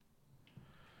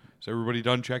Is everybody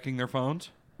done checking their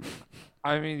phones?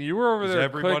 I mean, you were over Is there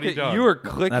everybody clicking. done? You were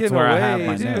clicking That's where away. I have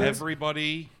my dude.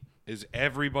 notes. Is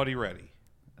everybody ready?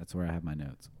 That's where I have my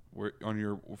notes For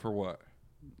what?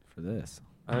 for this.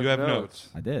 You have notes.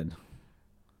 I did.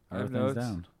 I wrote have things notes.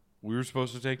 down. We were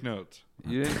supposed to take notes.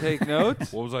 You didn't take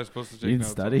notes? What was I supposed to take You didn't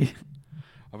notes study? on?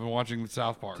 I've been watching the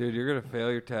South Park. Dude, you're going to fail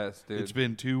your test, dude. It's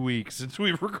been 2 weeks since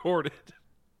we've recorded.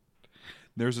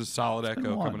 There's a solid It's been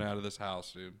echo one. coming out of this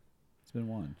house, dude. It's been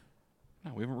one.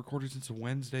 No, we haven't recorded since the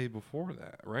Wednesday before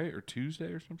that, right? Or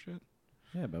Tuesday or some shit?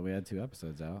 Yeah, but we had 2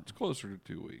 episodes out. It's closer to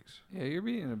 2 weeks. Yeah, you're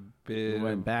being a We bit.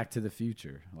 went back to the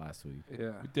future last week.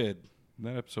 Yeah. We did.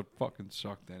 That episode fucking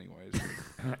sucked anyways.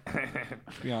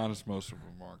 To be honest, most of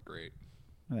them aren't great.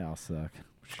 They all suck.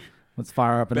 Let's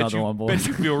fire up another one, boys. Bet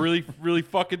you feel really, really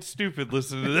fucking stupid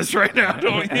listening to this right now,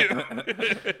 don't you?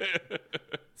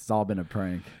 It's all been a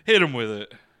prank. Hit him with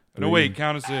it. No, Three. wait,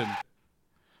 count us in.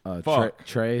 Fuck.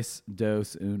 Trace,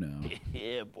 dos, uno.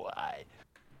 Yeah, boy.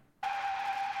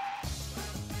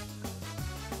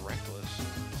 Reckless.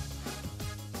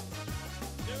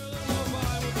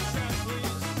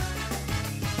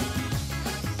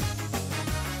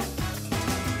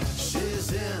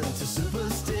 She's into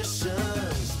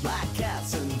superstitions, black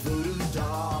cats and voodoo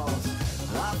dolls.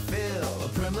 I feel a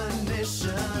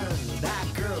premonition, that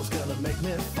girl's gonna make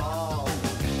me fall.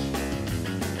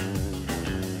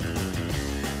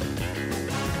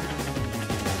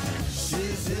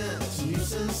 She's into new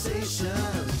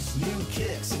sensations, new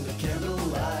kicks in the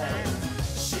candlelight.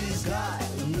 She's got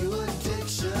new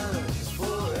addictions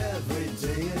for every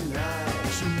day and night.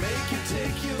 She'll make you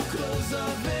take your clothes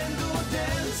off and go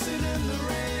dancing in the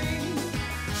rain.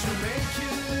 She'll make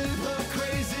you live her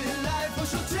crazy life, or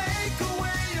she'll take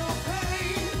away your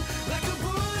pain like a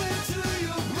bullet to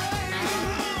your brain.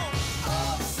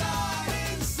 Upside,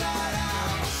 inside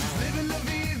out, she's living la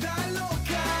vida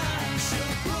loca.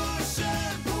 She'll push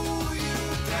and pull you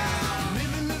down,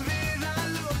 living la vida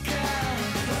loca.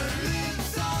 Her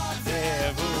lips are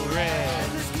devil red,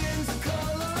 and her skin's the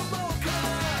color mocha.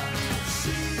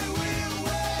 She will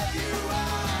wear you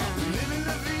out, living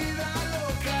la vida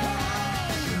loca.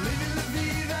 Living la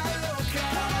vida loca.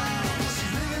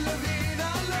 She's living la vida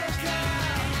loca.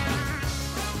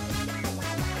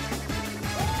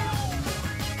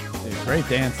 Dude, great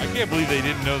dancer. I can't believe they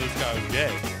didn't know this guy was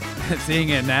gay. Seeing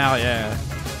it now, yeah.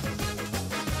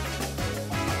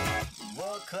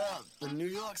 Woke up in New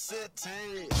York City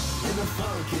in a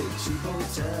funky cheap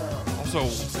hotel. Also,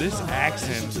 this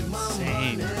accent is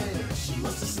insane. She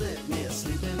must have slipped me a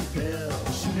sleeping pill.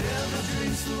 She never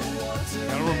drinks the water.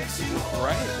 I don't know.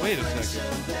 Right? Wait a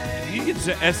second. Did he get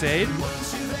SA'd?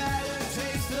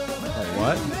 Like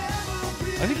what?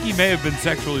 I think he may have been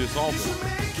sexually assaulted.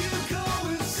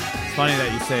 It's funny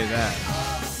that you say that.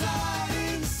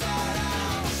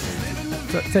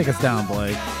 Take us down,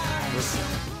 Blake.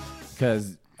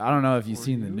 Because I don't know if you've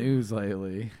seen the news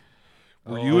lately.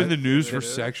 Were you in the news for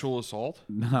sexual assault?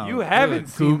 No. You haven't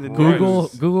seen the Google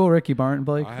news. Google Ricky Martin,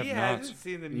 Blake. I have He not. hasn't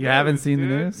seen the news. You haven't seen the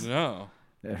dude. news? No.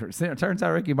 It turns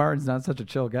out Ricky Martin's not such a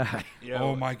chill guy. Yo,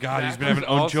 Oh my God, he's Zach been having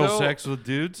was unchill also sex with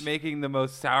dudes. making the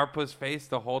most sourpuss face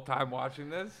the whole time watching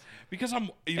this. Because I'm.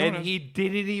 And he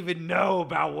didn't even know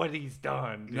about what he's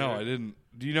done. Dude. No, I didn't.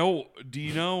 Do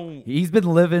you know? He's been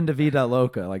living the vida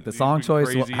loca. Like the He's song been choice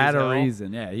crazy had as a hell?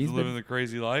 reason. Yeah, He's he's living been the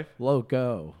crazy life.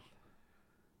 loco.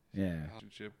 Yeah,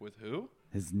 Relationship with who?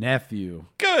 his nephew.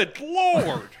 Good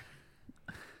Lord.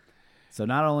 So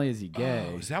not only is he gay,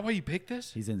 Oh, is that why you picked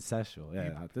this? he's incestual.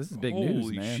 Yeah, this is big Holy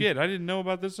news, man. shit! I didn't know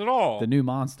about this at all. The new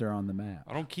monster on the map.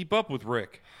 I don't keep up with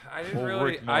Rick. I didn't Poor really.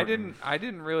 Rick Martin. I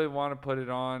didn't really want to put it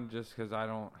on just because I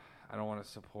don't want to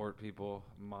support people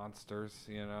monsters.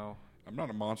 You know. I'm not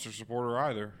a monster supporter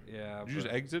either. Yeah. Did you just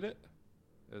but exit it?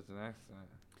 it was an accident.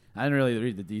 I didn't really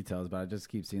read the details, but I just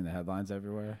keep seeing the headlines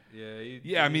everywhere. Yeah.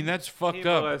 Yeah, I mean that's he fucked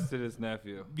up. molested his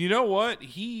nephew. You know what?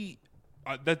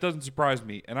 That doesn't surprise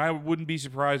me, and I wouldn't be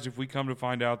surprised if we come to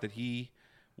find out that he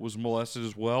was molested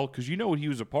as well, because you know what he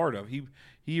was a part of.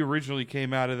 He originally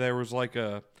came out of there was like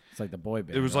a. It's like the boy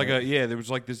band. It was right? like there was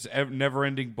like this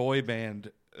never-ending boy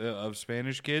band of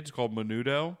Spanish kids called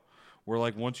Menudo, where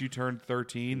like once you turned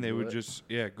 13, they would just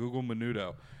Google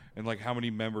Menudo, and like how many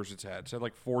members it's had. It's had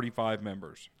like 45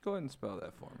 members. Go ahead and spell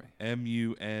that for me.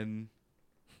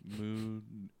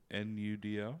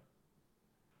 Menudo.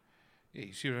 Yeah,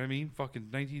 you see what I mean? Fucking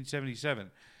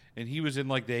 1977, and he was in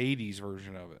like the 80s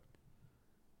version of it.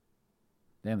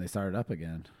 Damn, they started up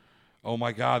again. Oh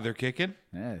my God, they're kicking.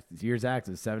 Yeah, it's years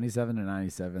active: 77 to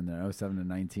 97, then 07 to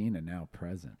 19, and now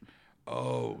present.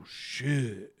 Oh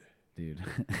shit. Dude.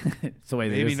 So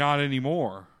wait, Maybe not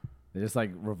anymore. They just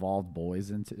like revolved boys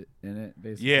in it,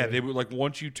 basically. Yeah, they would like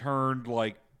once you turned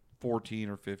like 14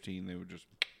 or 15, they would just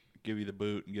give you the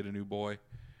boot and get a new boy.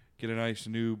 Get a nice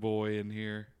new boy in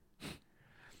here.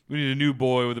 We need a new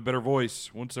boy with a better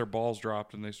voice once their balls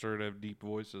dropped and they started to have deep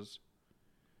voices.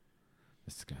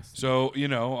 Disgusting. So,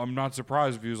 I'm not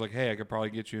surprised if he was like, hey, I could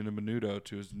probably get you into Menudo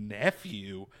to his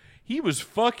nephew. He was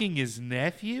fucking his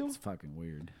nephew? It's fucking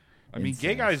weird. I mean,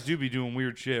 gay Incest. guys do be doing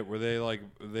weird shit where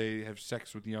they have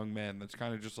sex with young men. That's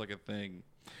kind of just like a thing.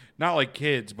 Not like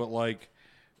kids, but like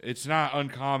it's not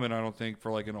uncommon, I don't think,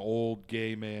 for like an old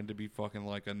gay man to be fucking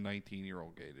like a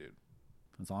 19-year-old gay dude.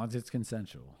 As long as it's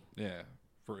consensual. Yeah.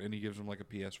 And he gives him like a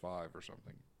PS5 or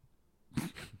something.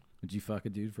 Would you fuck a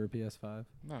dude for a PS5?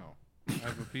 No. I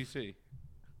have a PC.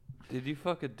 Did you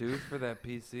fuck a dude for that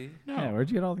PC? No. Yeah, where'd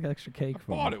you get all the extra cake I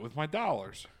from? bought it with my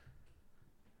dollars.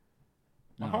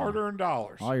 My No. hard-earned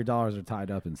dollars. All your dollars are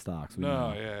tied up in stocks. We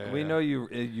No, know. yeah. We know you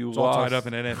It's lost. all tied up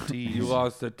in NFTs. You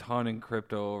lost a ton in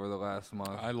crypto over the last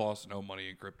month. I lost no money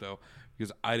in crypto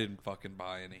because I didn't fucking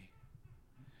buy any.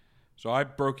 So I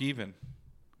broke even.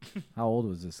 How old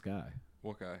was this guy?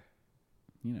 What guy?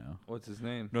 You know. What's his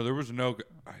name? No, there was no.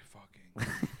 I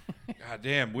fucking. God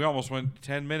damn, we almost went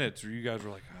 10 minutes where you guys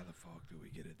were like, how the fuck do we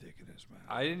get a dick in his mouth?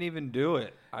 I didn't even do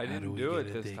it. I How do didn't we do get it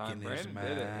a this dick time. in his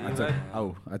Brandon did it. mouth? He I took,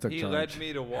 led, I took he charge. led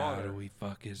me to How water. do we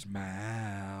fuck his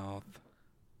mouth?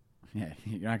 Yeah,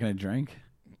 you're not gonna drink.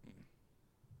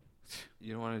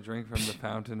 You don't want to drink from the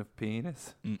fountain of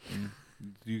penis? Mm-mm.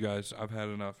 You guys, I've had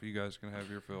enough. You guys can have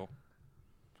your fill.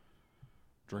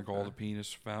 Drink all the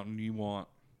penis fountain you want.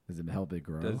 Does it help it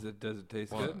grow? Does it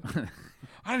taste What? good?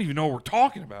 I don't even know what we're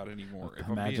talking about anymore. If A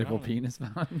I'm being magical honest. penis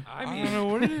fountain? I I mean, don't know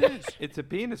what it is. it's a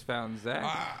penis fountain,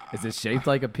 Zach. Is it shaped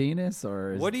like a penis,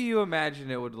 or is What do you imagine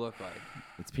it would look like?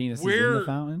 its penis is in Where- the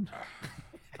fountain?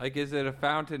 Like, is it a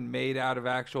fountain made out of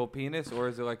actual penis, or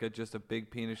is it like just a big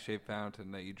penis-shaped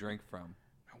fountain that you drink from?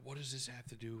 What does this have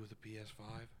to do with the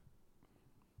PS5?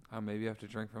 Maybe you have to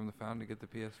drink from the fountain to get the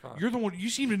PS5. You're the one. You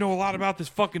seem to know a lot about this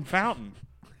fucking fountain.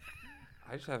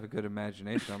 I just have a good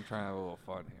imagination. I'm trying to have a little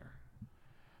fun here.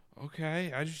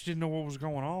 Okay, I just didn't know what was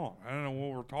going on. I don't know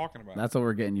what we're talking about. That's what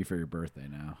we're getting you for your birthday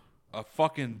now. A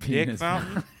fucking dick Penis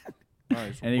fountain.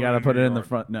 Nice. And you We'll got to put your it in the yard.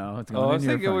 front. No, it's going Oh, I in was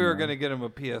your thinking front we were yard. going to get him a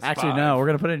PS5. Actually, no, we're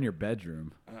going to put it in your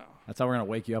bedroom. Oh. That's how we're going to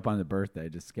wake you up on the birthday,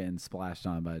 just getting splashed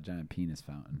on by a giant penis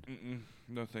fountain.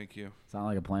 No, thank you. Sound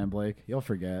like a plan, Blake? You'll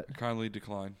forget. Kindly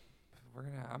decline. I'm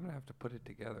going to have to put it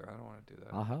together. I don't want to do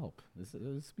that. I'll help. This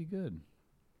will be good.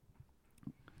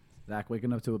 Zach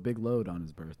waking up to a big load on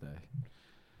his birthday.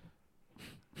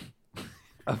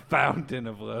 A fountain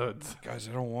of loads. Guys,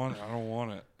 I don't want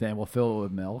it. Then we'll fill it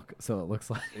with milk, so it looks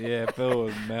like Yeah, fill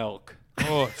with milk.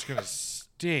 Oh, it's going to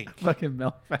stink. fucking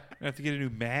milk. I have to get a new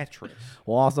mattress.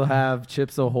 We'll also have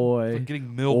Chips Ahoy. I'm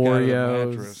getting milk out of the Oreos.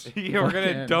 mattress. Yeah, we're going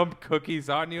to Fucking- dump cookies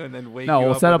on you and then wake No, you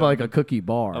we'll up set up with like a cookie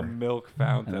bar a milk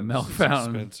fountain. and a milk It's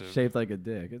fountain expensive. shaped like a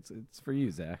dick. It's for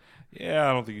you, Zach. Yeah,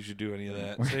 I don't think you should do any of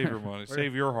that. Save your money.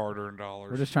 Save your hard-earned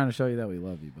dollars. We're just trying to show you that we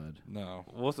love you, bud. No.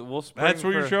 We'll spring That's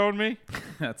what you're for- showing me?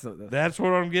 that's That's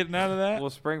what I'm getting out of that? We'll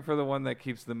spring for the one that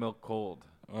keeps the milk cold,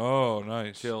 Oh,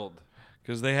 nice. chilled.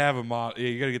 Because they have a mod. Yeah,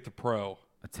 you got to get the pro.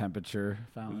 a temperature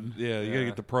fountain. Yeah, you got to Yeah.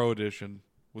 get the pro edition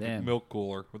with Damn. the milk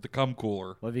cooler, with the cum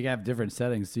cooler. What if you can have different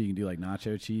settings so you can do like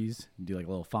nacho cheese and do like a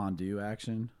little fondue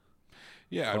action?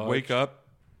 Yeah, I'd Fudge. wake up,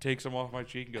 take some off my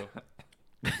cheek, and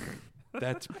go,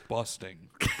 that's busting.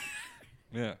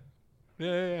 Yeah.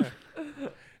 Yeah.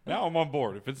 Now I'm on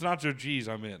board. If it's nacho cheese,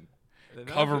 I'm in.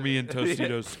 Cover me in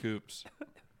Tostitos scoops.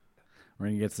 We're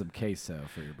gonna get some queso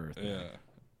for your birthday. Yeah.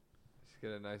 Just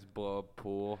get a nice blow up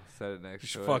pool, set it next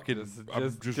Just to fucking- it.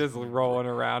 I'm Just rolling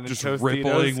around Just in Tostitos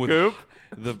rippling scoop.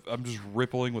 I'm just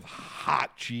rippling with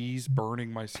hot cheese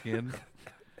burning my skin.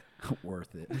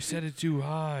 Worth it. We set it too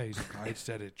high. I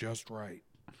set it just right.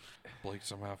 Blake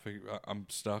somehow figured I'm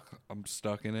stuck. I'm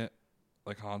stuck in it,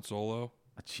 like Han Solo.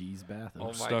 A cheese bath. Oh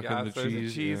my stuck in gosh, the there's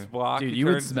cheese, a cheese yeah. block. Dude, He you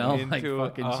would turns smell like into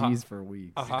fucking a, cheese for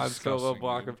weeks. A Han Solo disgusting,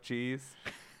 block dude. of cheese.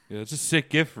 Yeah, it's a sick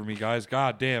gift for me, guys.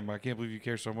 God damn, I can't believe you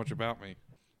care so much about me.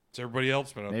 It's everybody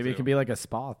else been up Maybe to. it could be like a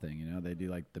spa thing, you know? They do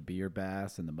like the beer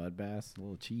baths and the mud baths, a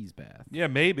little cheese bath. Yeah,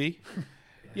 maybe.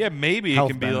 Yeah, maybe it Health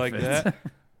can be like benefits.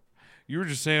 that. You were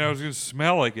just saying I was going to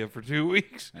smell like it for 2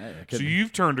 weeks. Hey, it So could-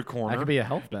 you've turned a corner. That could be a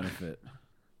health benefit.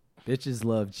 Bitches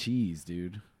love cheese,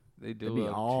 dude. They do They'd be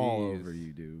love all cheese. over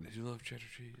you, dude. I do love cheddar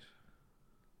cheese.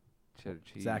 Cheddar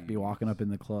cheese. Zach be walking up in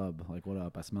the club like, "What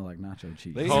up? I smell like nacho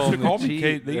cheese." They Call used to me call me.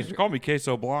 cheese. They used to call me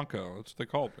Queso Blanco. That's what they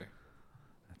called me.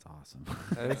 That's awesome.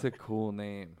 That is a cool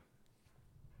name.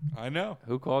 I know.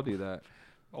 Who called you that?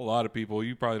 A lot of people.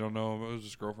 You probably don't know him. It was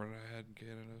this girlfriend I had in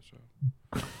Canada.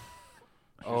 So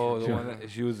Oh, the one that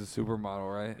she was a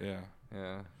supermodel, right? Yeah,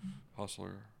 Yeah.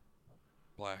 hustler,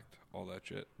 blacked, all that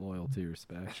shit. Loyalty,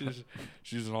 respect.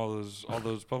 She's in all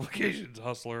those publications.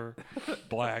 Hustler,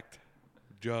 blacked,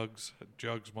 Jugs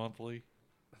Monthly.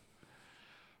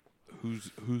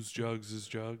 Whose Jugs is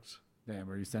Jugs? Damn,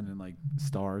 were you sending like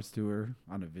stars to her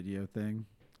on a video thing?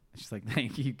 She's like,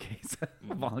 "Thank you, Casa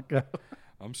Blanco."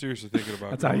 I'm seriously thinking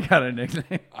about. That's how you got a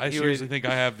nickname. I seriously think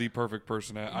I have the perfect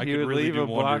personality. I He could would really leave do a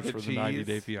block wonders of for the 90 cheese.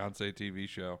 Day Fiance TV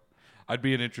show. I'd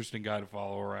be an interesting guy to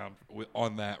follow around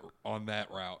on that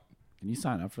route. Can you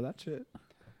sign up for that shit?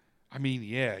 I mean,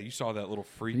 yeah, you saw that little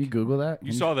freak. Can you Google that?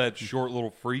 You saw that short little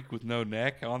freak with no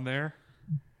neck on there.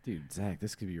 Dude, Zach,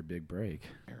 this could be your big break.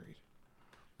 Married.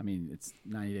 I mean, it's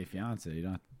 90 Day Fiance. You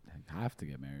don't have to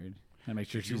get married. And make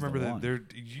sure Do you she's remember the that? one.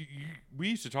 We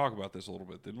used to talk about this a little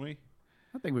bit, didn't we?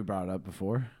 I think we brought it up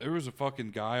before. There was a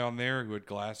fucking guy on there who had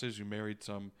glasses who married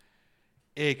some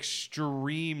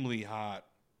extremely hot,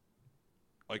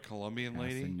 like Colombian Casting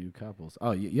lady. new couples.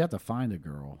 Oh, you have to find a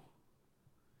girl.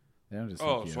 They don't just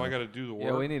Oh, hook you so I up. got to do the work.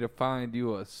 Yeah, we need to find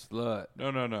you a slut. No.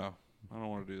 I don't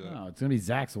want to do that. No, it's gonna be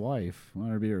Zach's wife. I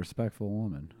want her to be a respectful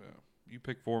woman. Yeah. You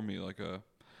pick for me like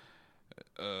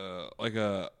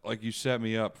you set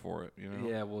me up for it. You know.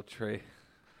 Yeah, we'll trade.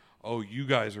 Oh, you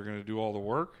guys are gonna do all the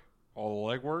work, all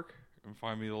the legwork, and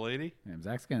find me the lady. Damn,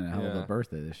 Zach's getting a hell of Yeah. a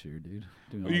birthday this year, dude.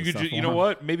 Doing all You this could, stuff you know for him.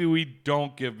 what? Maybe we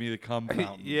don't give me the cum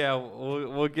fountain. Yeah,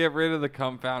 we'll get rid of the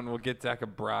cum fountain. We'll get Zach a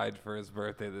bride for his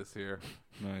birthday this year.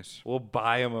 Nice. We'll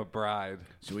buy him a bride.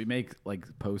 Should we make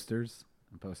like posters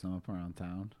and post them up around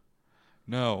town?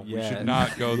 No, we Yes. should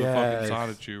not go the Yes.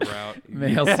 fucking Sonichu route.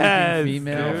 Male Yes, seeking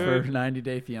female dude. for 90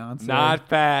 Day Fiance. Not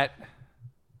fat.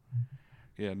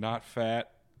 Yeah, not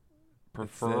fat,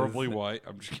 preferably says- white.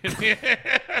 I'm just kidding.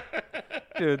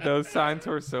 Dude, those signs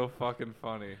were so fucking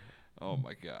funny. Oh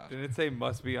my god. Didn't it say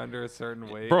must be under a certain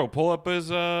weight? Bro, pull up his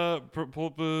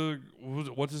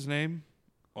what's his name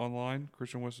online?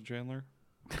 Christian Weston Chandler.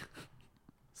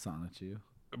 Sonichu.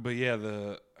 But yeah, I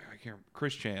can't remember,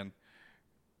 Chris Chan.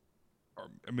 Or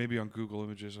maybe on Google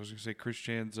Images. I was gonna say Chris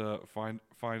Chan's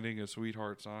finding a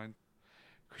sweetheart sign.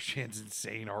 Chris Chan's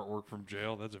insane artwork from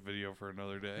jail. That's a video for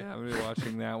another day. Yeah, I'm gonna be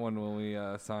watching that one when we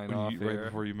sign When off you- right here.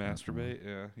 before you masturbate.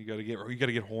 Yeah, you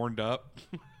gotta get horned up.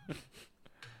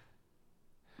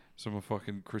 Some of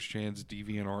fucking Chris Chan's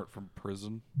deviant art from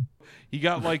prison. He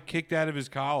got like kicked out of his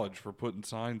college for putting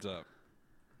signs up.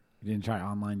 You didn't try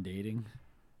online dating?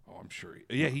 Oh, I'm sure.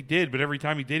 Yeah, he did. But every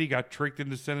time he did, he got tricked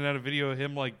into sending out a video of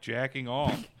him like jacking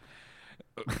off.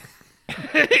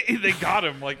 They got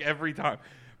him like every time.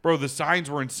 Bro, the signs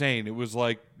were insane. It was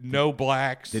like no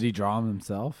blacks. Did he draw them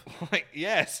himself? Like,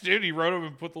 yes, dude. He wrote them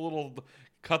and put the little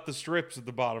cut the strips at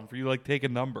the bottom for you like take a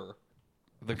number.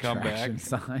 The comeback. Attraction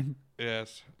sign.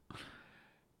 Yes.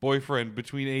 Boyfriend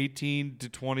between 18 to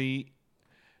 20.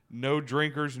 No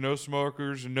drinkers, no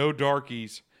smokers, no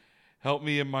darkies. Help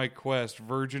me in my quest.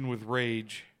 Virgin with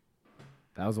rage.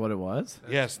 That was what it was?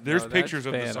 Yes, there's that's pictures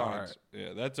of the fan signs. art.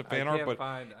 Yeah, that's a I fan art, can't but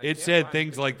find- I it can't said find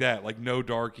things like pictures. that, like no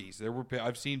darkies. There were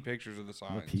I've seen pictures of the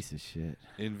What a signs piece of shit.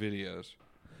 in videos.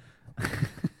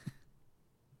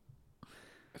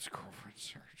 It's girlfriend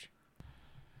search.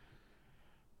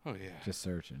 Oh yeah. Just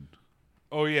searching.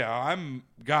 Oh yeah.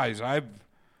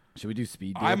 Should we do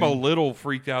speed dating? I'm a little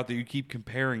freaked out that you keep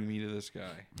comparing me to this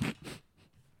guy.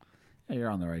 Yeah, you're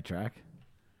on the right track.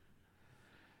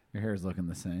 Your hair's looking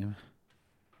the same.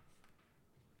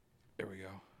 There we go.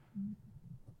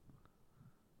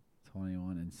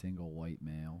 21 and single white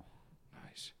male.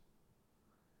 Nice.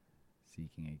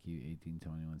 Seeking a cute 18,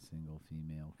 21 single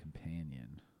female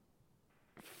companion.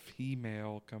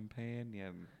 Female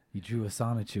companion. He drew a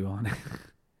Sonichu on it.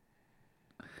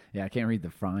 Yeah, I can't read the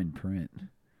fine print.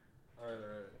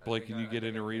 Blake, can you get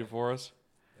in and read it for us?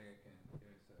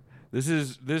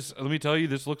 This. Let me tell you,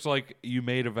 this looks like you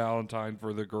made a Valentine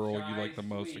for the girl you like the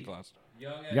most in class. You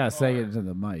gotta say it into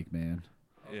the mic, man.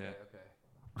 Yeah.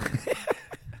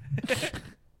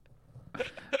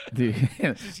 Dude,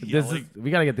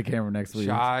 we gotta get the camera next week.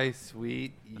 Shy,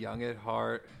 sweet, young at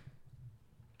heart.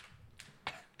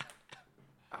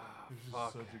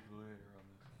 Fuck.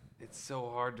 It's so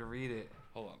hard to read it.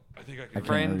 Hold on. I think I I can. can't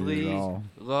read it Friendly, at all.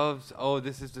 loves. Oh,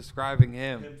 this is describing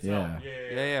him. Yeah.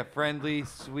 Yeah. Friendly,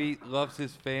 sweet, loves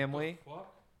his family.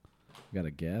 We got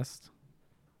a guest.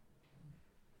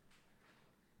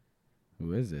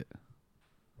 Who is it?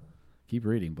 Keep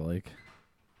reading, Blake.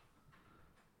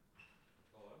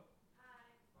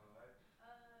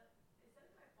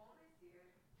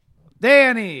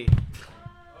 Danny!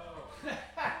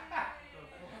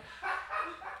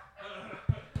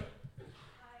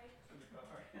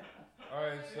 All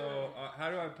right, so how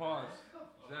do I pause?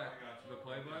 that? The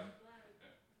play button?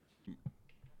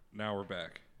 Now we're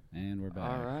back. And we're back.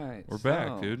 All right. We're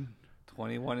back, dude.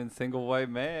 21 and single white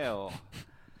male.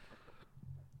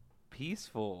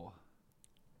 Peaceful.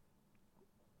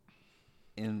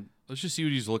 Let's just see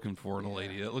what he's looking for in a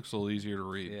lady. That looks a little easier to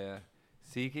read. Yeah.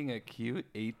 Seeking a cute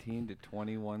 18 to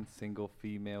 21 single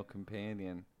female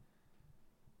companion.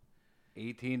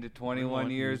 18 to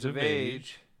 21 years of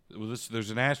age. Well, there's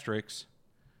an asterisk.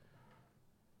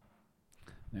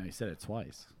 No, he said it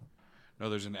twice. No,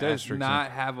 there's an Does asterisk.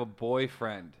 not have a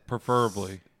boyfriend.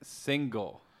 Preferably.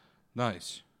 Single.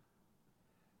 Nice.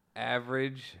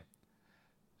 Average.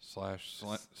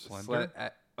 Slender.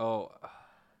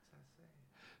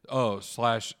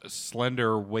 Slash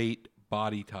slender weight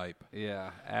body type.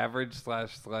 Yeah. Average /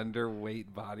 slender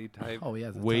weight body type. Oh, he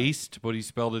has a Waste, but he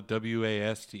spelled it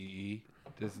WASTE.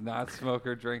 Does not smoke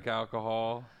or drink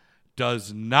alcohol.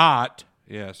 Does not,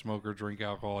 smoke or drink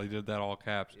alcohol. He did that all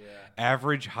caps. Yeah.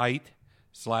 Average height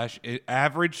 /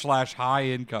 average / high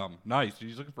income. Nice.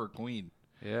 He's looking for a queen.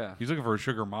 Yeah. He's looking for a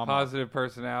sugar mama. Positive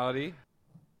personality.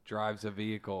 Drives a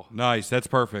vehicle. Nice. That's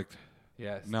perfect.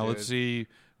 Yes. Now let's dude. see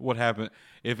what happened.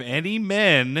 If any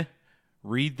men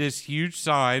read this huge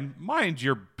sign, mind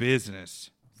your business.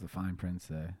 What's the fine print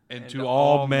say? And to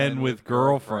all men with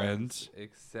girlfriends.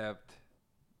 Except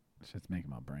Shit's making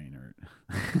my brain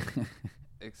hurt.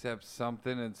 except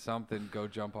something and something go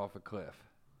jump off a cliff.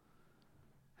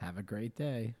 Have a great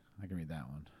day. I can read that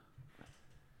one.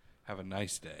 Have a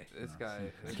nice day. This guy.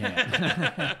 I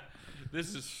can't.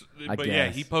 This is, I but yeah,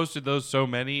 guess. he posted those so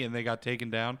many, and they got taken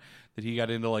down that he got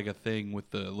into like a thing with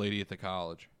the lady at the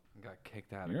college. Got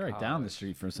kicked out You're of right down the college.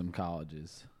 street from some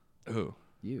colleges. Who?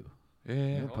 You.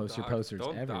 Yeah, You'll post your posters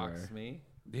don't everywhere. Dox me.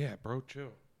 yeah, bro, chill.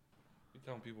 You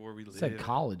telling people where we live? Said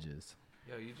colleges.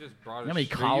 Yo, you just brought You know how many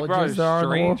you brought colleges there are a in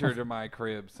the world? stranger to my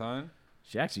crib, son.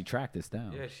 She actually tracked this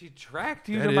down. Yeah, she tracked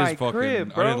you That to is my fucking.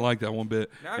 crib, bro. I didn't like that one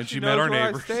bit. Now and she, she knows met our where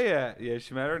neighbors. I stay at. Yeah,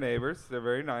 she met our neighbors. They're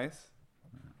very nice.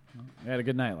 We had a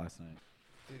good night last night.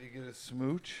 Did he get a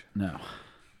smooch? No.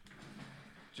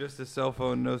 Just a cell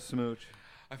phone, no smooch.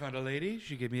 I found a lady.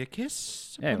 She gave me a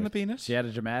kiss Yeah, on the penis. She had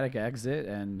a dramatic exit,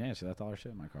 and yeah, she left all her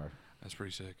shit in my car. That's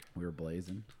pretty sick. We were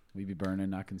blazing. We be burning,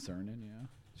 not concerning, you know.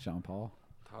 Sean Paul.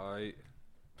 Tight.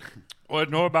 What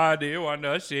nobody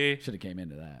wanna see. Should have came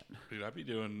into that. Dude,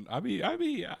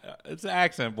 it's the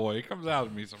accent, boy. It comes out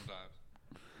of me sometimes.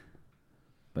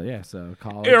 But yeah, so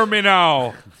college. Hear me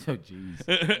now. Oh,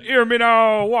 jeez. Hear me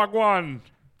now. Walk one.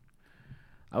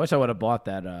 I wish I would have bought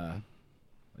that. Like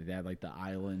they had like the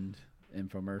Island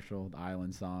infomercial, the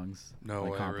Island songs. No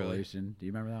like way, compilation. Do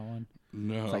you remember that one?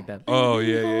 No. It's like that. Oh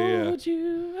yeah. Hold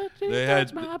you, They had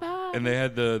touch my body. and they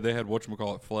had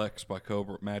whatchamacallit Flex by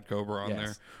Mad Cobra on Yes.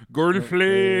 there. Gordy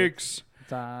Flex.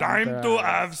 Time to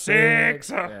have sex.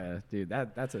 Yeah, dude,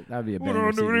 that'd be a Hold banger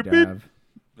on to CD to repeat. have.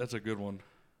 That's a good one.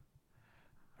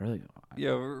 I really.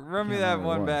 Yo, run me can't that remember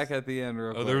what it one was. back at the end, real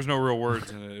Oh, got there was no real words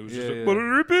in it. It was Yeah, just yeah. a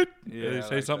repeat. Yeah, They I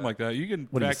say like something that. like that. You can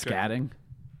What are you fact check. scatting?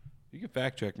 You can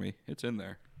fact check me. It's in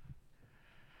there.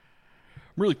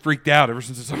 I'm really freaked out ever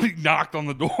since somebody knocked on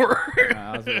the door.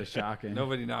 That was really shocking.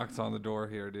 Nobody knocks on the door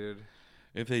here, dude.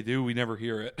 If they do, we never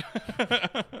hear it.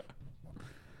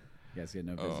 You guys get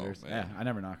no Oh, visitors. man. Yeah, I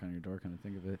never knock on your door. Kind of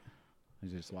think of it. I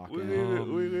just walk We in. leave it-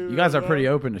 we leave You it guys are unlocked. pretty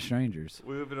open to strangers.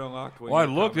 We leave it unlocked. When Well, I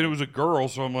you're looked and it coming. was a girl,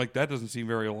 so I'm like, that doesn't seem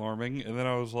very alarming. And then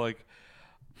I was like,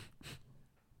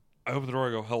 I open the door,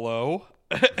 I go, hello?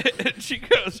 And she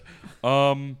goes,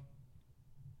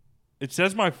 it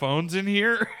says my phone's in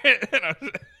here.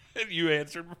 And you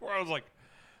answered before. I was like,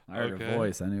 I heard Okay. her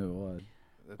voice. I knew it was.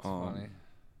 That's funny.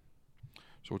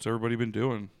 so what's everybody been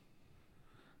doing?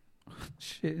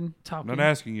 Shitting, I'm talking. not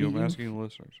asking you, I'm eating. asking the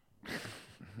listeners.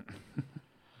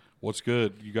 What's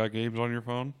good? You got games on your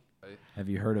phone? Have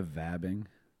you heard of vabbing?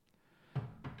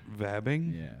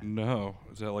 Vabbing? Yeah. No.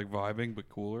 Is that like vibing but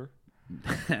cooler?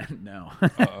 No.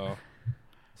 Uh-oh.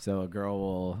 So a girl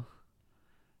will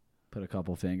put a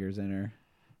couple fingers in her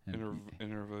and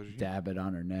In her vagina? dab it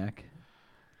on her neck.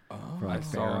 For I like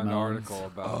saw an pheromones. article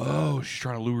about Oh, she's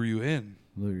trying to lure you in.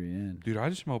 Lure you in. Dude, I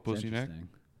just smell It's pussy neck. interesting.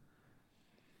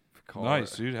 that. Call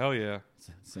Nice, it- dude. Hell yeah.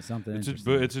 It's something It's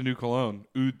interesting. a new cologne.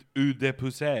 Eau de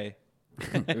poussée.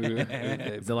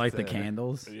 Is it like the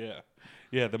candles? Yeah.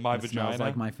 Yeah, the My It Vagina. smells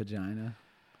like my vagina.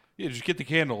 Yeah, just get the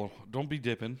candle. Don't be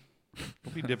dipping.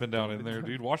 Don't be dipping down in there,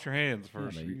 dude. Wash your hands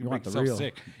first. but you you can want make the yourself real.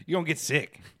 sick. You're going to get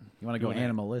sick. You want to go Doing that.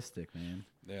 animalistic, man.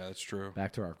 Yeah, that's true.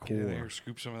 Back to our Get in there, core.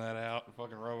 scoop some of that out, and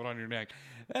fucking rub it on your neck.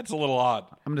 That's a little odd.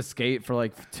 I'm gonna skate for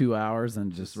like 2 hours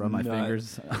and just rub my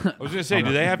nuts. fingers. I was gonna say,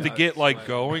 do they have to get like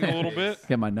going a little bit?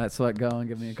 Get my nut sweat going.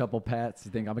 Give me a couple pats.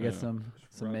 You think I'm gonna get some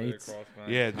mates?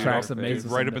 Yeah, dude, Track some mates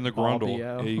with right some up in the ball grundle.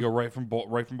 BO. Yeah, you go right from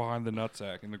behind the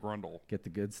nutsack in the grundle. Get the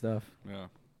good stuff. Yeah,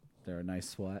 They're a nice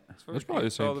sweat. That's probably the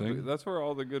same thing. That's where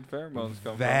all the good pheromones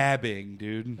come vabbing,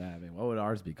 dude. I mean, what would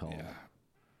ours be called? Yeah.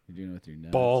 You're doing it with your nuts.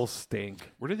 from. Ball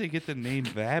stink. Where did they get the name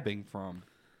vabbing from?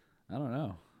 I don't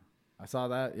know. I saw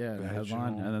that, yeah, the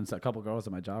headline, Vaginal. and then a couple girls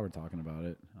at my job were talking about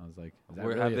it. I was like, is that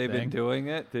Where, really have a they been thing? doing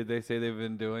it? Did they say they've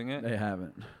been doing it? They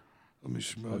haven't. Let me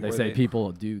smell. But they Were say they-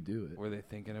 people do it. Were they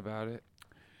thinking about it?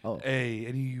 Oh, Hey,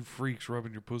 any of you freaks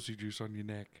rubbing your pussy juice on your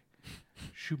neck,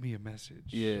 shoot me a message.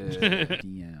 Yeah.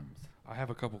 DMs. I have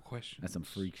a couple questions. That's some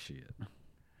freak shit.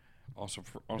 On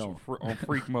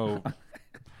freak mode. On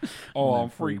On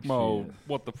that freak freak mode. shit.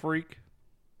 What the freak?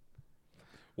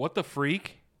 What the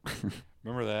freak?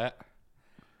 Remember that?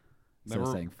 Instead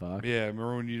of saying fuck. Yeah,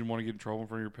 remember when you didn't want to get in trouble in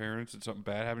front of your parents and something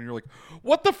bad happened? You're like,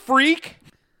 "What the freak?"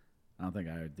 I don't think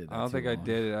I did that. I don't too think I long.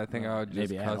 did it. I think I would just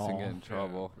Maybe at cuss and all. get in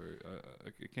trouble.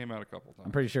 Yeah, it came out a couple times.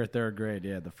 I'm pretty sure 3rd grade,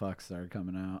 yeah, the fuck started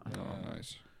coming out. Oh,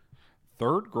 nice.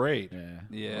 3rd grade. Yeah.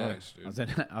 Yeah. Nice, I was dude.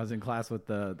 in I was in class with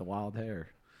the wild hair.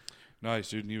 Nice,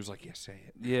 dude. And he was like, "Yeah, say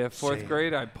it. Yeah, Say 4th it.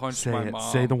 grade, I punched Say my it.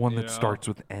 mom. Say the one you that know? starts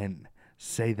with N.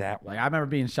 Say that one." Like I remember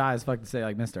being shy as fuck to say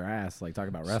like Mr. Ass, like talking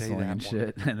about Say wrestling that and one.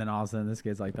 shit, and then all of a sudden this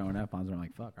kid's like throwing F bombs, and I'm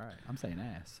like, fuck, all right, I'm saying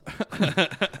ass.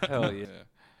 Hell yeah.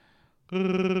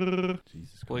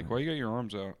 Jesus Blake, Christ. why you got your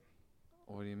arms out?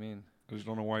 What do you mean? I just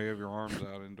don't know why you have your arms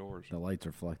out indoors. The light's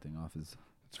reflecting off his.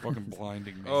 It's fucking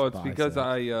blinding me. Oh, it's because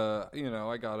biceps.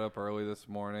 I got up early this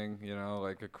morning,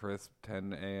 like a crisp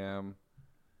 10 a.m.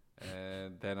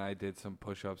 And then I did some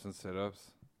push-ups and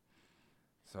sit-ups.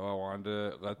 So I wanted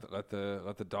to let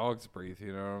the dogs breathe.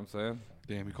 You know what I'm saying?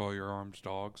 Damn, you call your arms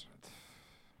dogs?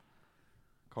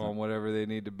 Call them whatever they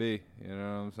need to be. You know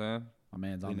what I'm saying? My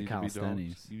man's They on the need to be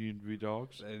calisthenics. dogs. You need to be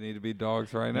dogs. They need to be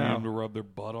dogs right You need them to now. rub their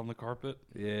butt on the carpet.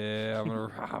 Yeah, I'm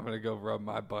gonna go rub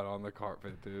my butt on the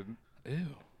carpet, dude. Ew.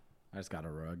 I just got a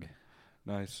rug.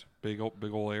 Nice, big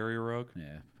old area rug.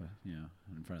 Yeah, but,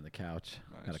 in front of the couch.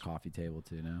 Got a Nice. coffee table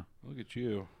too now. Look at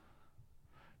you.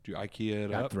 Do you IKEA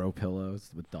it Got up? throw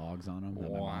pillows with dogs on them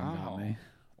that my mom Wow. got me.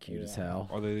 Cute as hell.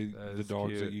 Are they That the is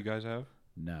dogs that cute. you guys have?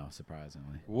 No,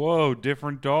 surprisingly. Whoa,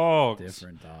 different dogs.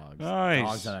 Different dogs. Nice.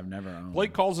 Dogs that I've never owned.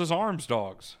 Blake calls his arms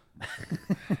dogs.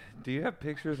 Do you have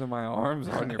pictures of my arms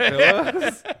on your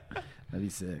pillows? That'd be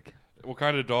sick. What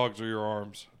kind of dogs are your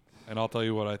arms? And I'll tell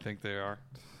you what I think they are.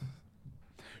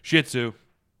 Shih Tzu.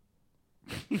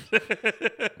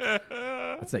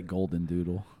 I'd say golden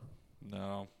doodle.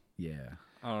 No. Yeah.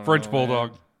 I don't French know,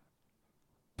 Bulldog. man.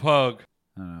 Pug.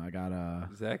 I don't know. I got a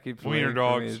Zach keeps Wiener waiting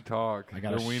for me dogs. to talk. I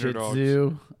got They're a wiener Shih dogs.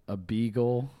 Tzu, a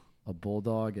beagle, a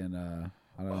bulldog, and I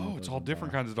don't know. Oh, what it's those all ones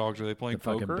different are. kinds of dogs. Are they playing The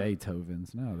fucking poker?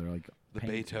 Beethovens. No, they're like The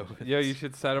paint- Beethoven. Yeah, you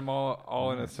should set them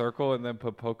all in a circle and then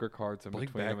put poker cards in Blake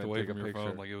between backed them and away take a from your picture.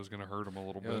 phone like it was going to hurt him a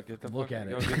little Yo, bit. get the Look fuck, at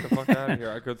yo, it. get the fuck out of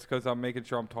here. Because I'm making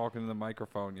sure I'm talking to the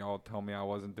microphone. Y'all tell me I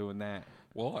wasn't doing that.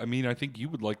 Well, I mean, I think you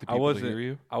would like the I people to wasn't. hear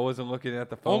you. I wasn't looking at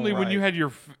the phone. Only when right. you had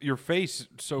your face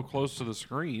so close to the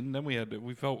screen, then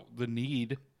we felt the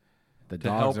need The to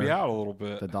help dogs are you out a little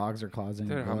bit. the dogs are causing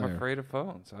Dude, a I'm glare. afraid of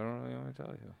phones. I don't know what to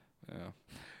tell you.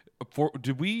 Yeah.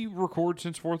 Did we record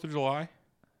since 4th of July? I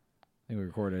think we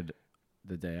recorded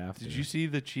the day after. Did you see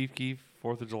the Chief Keef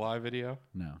 4th of July video?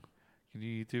 No. Can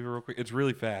you YouTube it real quick? It's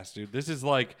really fast, dude. This is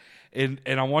like, and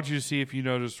I want you to see if you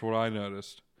noticed what I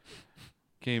noticed.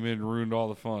 Came in and ruined all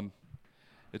the fun.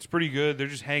 It's pretty good. They're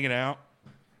just hanging out,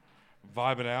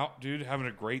 vibing out, dude, having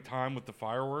a great time with the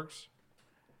fireworks.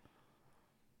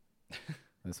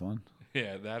 This one?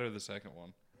 Yeah, that or the second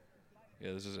one.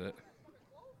 Yeah, this is it.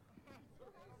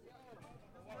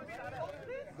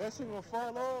 That shit gonna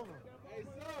fall over.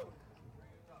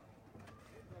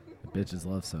 Bitches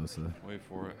love Sosa. Wait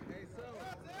for it.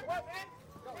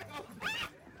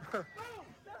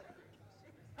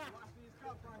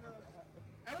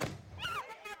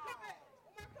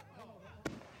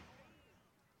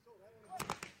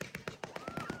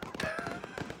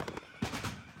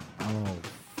 Oh.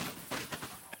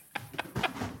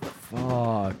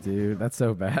 Fuck, dude. That's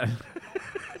so bad.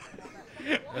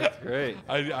 That's great.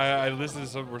 I listened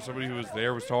to where somebody who was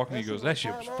there was talking. He goes, "That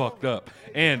shit was fucked up."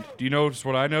 And do you notice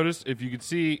what I noticed? If you could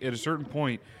see at a certain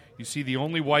point, you see the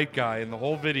only white guy in the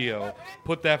whole video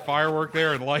put that firework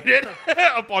there and light it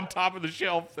up on top of the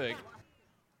shelf thing.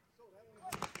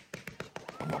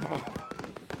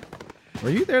 Were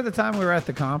you there the time we were at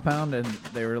the compound and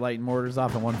they were lighting mortars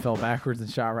off and one fell backwards and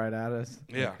shot right at us?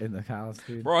 Yeah. In the house,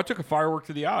 dude. Bro, I took a firework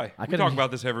to the eye. I We couldn't- talk about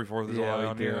this every 4th of Yeah, July we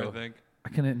on here, do. I think. I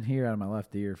couldn't hear out of my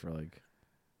left ear for like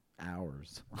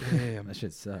hours. Damn. That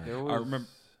shit sucked. It I was- remember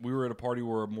we were at a party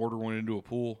where a mortar went into a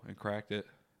pool and cracked it.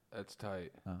 That's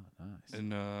tight. Oh, nice. And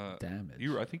Damage.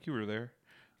 I think you were there.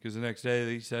 Because the next day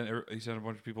he sent a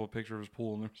bunch of people a picture of his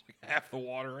pool and there was like half the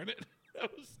water in it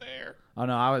that was there. Oh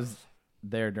no, I was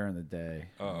there during the day.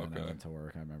 Oh, and then I okay. went to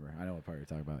work. I remember. I know what part you're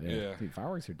talking about. Yeah. Dude,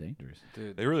 fireworks are dangerous.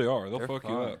 Dude, They really are. They'll They're fuck you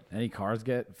fun. up. Any cars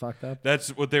get fucked up?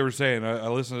 That's what they were saying. I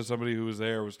listened to somebody who was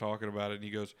there was talking about it, and he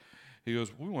goes,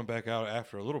 we went back out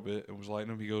after a little bit and was lighting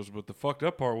them. He goes, but the fucked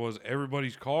up part was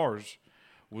everybody's cars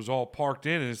was all parked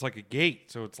in, and it's like a gate,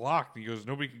 so it's locked. He goes,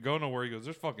 nobody can go nowhere. He goes,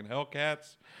 there's fucking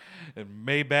Hellcats and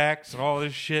Maybachs and all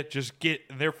this shit.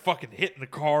 They're fucking hitting the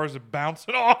cars and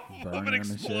bouncing off them Burning and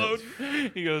them and shit.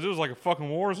 exploding. He goes, it was like a fucking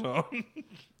war zone.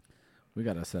 We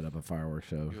got to set up a fireworks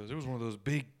show. He goes, it was one of those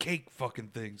big cake fucking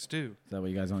things too. Is that what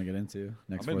you guys want to get into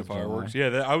next I'm into 4th of July? fireworks. Yeah,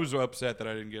 I was upset that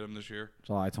I didn't get them this year.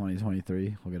 July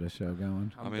 2023. We'll get a show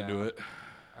going. I'm into down. it.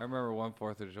 I remember one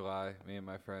 4th of July, me and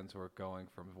my friends were going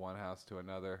from one house to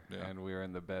another, Yeah. and we were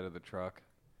in the bed of the truck,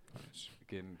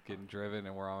 getting driven,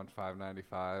 and we're on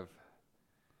 595,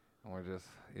 and we're just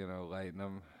lighting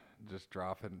them, just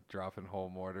dropping whole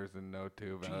mortars and no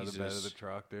tube out of the bed of the Jesus.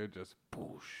 truck, dude. Just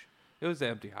poosh. It was an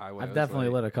empty highway. I've It was definitely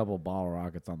like- lit a couple bottle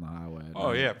rockets on the highway.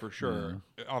 Oh yeah, for sure.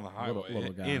 On the Little- highway,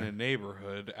 little guy. in a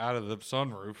neighborhood, out of the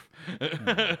sunroof.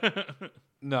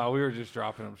 No, we were just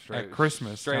dropping them straight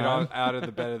Christmas straight time. out of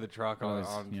the bed of the truck Always,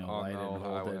 on light the it old and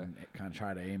hold highway. it and kind of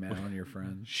try to aim it on your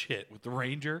friends. Shit, with the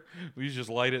Ranger, we used to just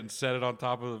light it and set it on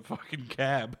top of the fucking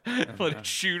cab, and let it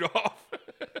shoot off.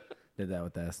 Did that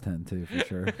with the S10 too, for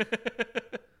sure.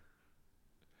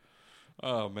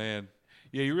 Oh man,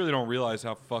 yeah, you really don't realize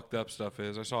how fucked up stuff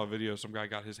is. I saw a video, some guy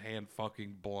got his hand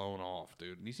fucking blown off,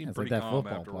 dude, and he seemed It's like pretty that calm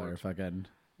football player, afterwards. fucking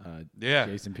Yeah,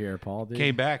 Jason Pierre-Paul, dude.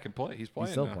 came back and play. He's He's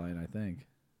playing. still now. playing, I think.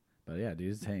 But yeah, dude,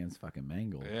 his hand's fucking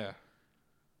mangled. Yeah,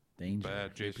 Danger.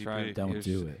 bad He was trying- JPP. Don't he was-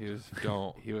 do it. He was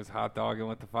Don't. he was hot dogging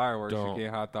with the fireworks. Don't. You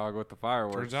can't hot dog with the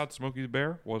fireworks. Turns out Smokey the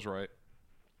Bear was right.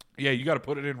 Yeah, you got to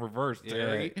put it in reverse, Yeah.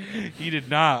 Terry. He did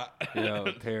not.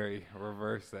 Yo, Terry,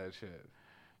 reverse that shit.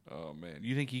 Oh man,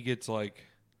 you think he gets like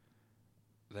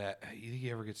that? You think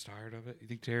he ever gets tired of it? You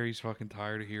think Terry's fucking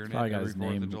tired of hearing Probably it got every his 4th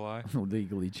name of July?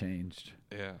 legally changed.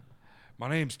 Yeah, my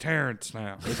name's Terrence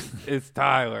now. It's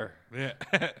Tyler. Yeah,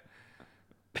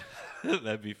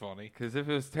 that'd be funny. Because if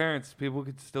it was Terrence, people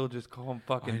could still just call him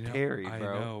fucking Terry, bro. I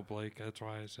know, Blake. That's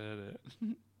why I said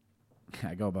it.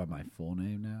 I go by my full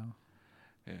name now.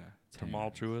 Yeah, Terrence.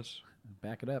 tumultuous,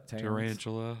 Back it up, Terrence.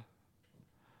 tarantula,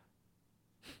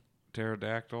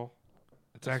 pterodactyl.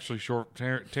 It's actually short.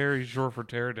 Terry's short for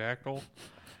pterodactyl.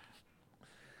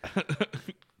 Is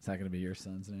that going to be your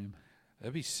son's name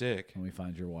That'd be sick. when we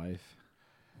find your wife?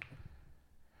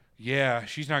 Yeah,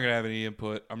 she's not gonna have any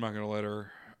input. I'm not gonna let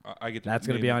her. I get. That's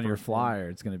going to name be the on your first one. flyer.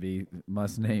 It's going to be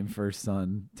must name first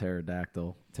son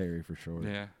pterodactyl, Terry for short.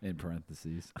 Yeah. In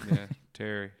parentheses. Yeah,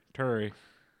 Terry.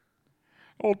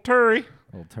 Old Terry.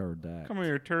 Old pterodactyl. Come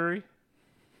here, Terry.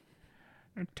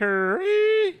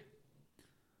 Terry.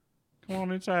 Come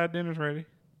on inside. Dinner's ready.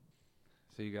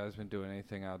 So you guys been doing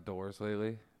anything outdoors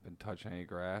lately? Been touching any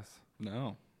grass?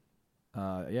 No.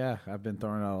 Yeah, I've been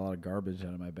throwing out a lot of garbage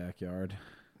out of my backyard.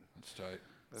 That's tight.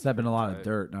 Stepping a lot tight. of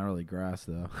dirt, not really grass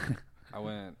though, I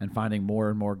went. and finding more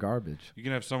and more garbage. You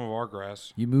can have some of our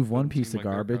grass. You move one Doesn't piece seem of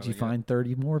like they're garbage, you cutting it. find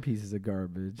 30 more pieces of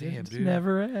garbage. Damn, it dude.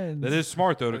 never ends. That is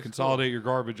smart though to That's consolidate your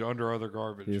garbage under other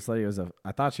garbage. Dude, this lady was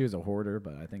I thought she was a hoarder,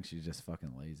 but I think she's just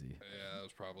fucking lazy. Yeah, that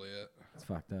was probably it. It's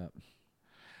fucked up.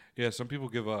 Yeah, some people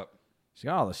give up. She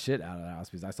got all the shit out of the house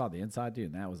because I saw the inside,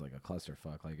 dude, and that was like a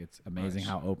clusterfuck. Like it's amazing Nice.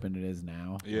 how open it is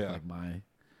now. Yeah. With like my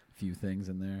few things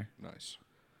in there. Nice.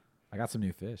 I got some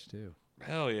new fish too.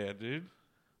 Hell yeah, dude.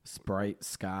 Sprite,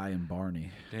 Sky, and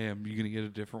Barney. Damn, you gonna get a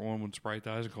different one when Sprite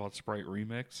dies and call it Sprite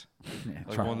Remix? Yeah,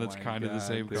 Like Trop- one that's my kind of the God,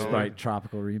 same dude. color. Sprite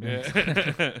Tropical Remix.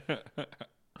 Yeah.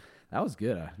 That was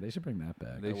good. They should bring that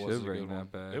back. They That was should a bring good that one.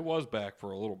 back. It was back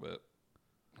for a little bit,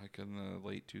 like in the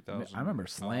late 2000s. I remember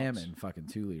slamming fucking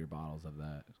 2-liter bottles of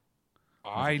that.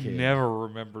 I kid. never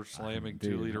remember slamming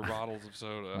Dude. 2-liter bottles of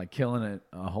soda. Like killing it,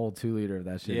 a whole 2-liter of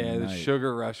that shit. Yeah, in the a night.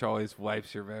 sugar rush always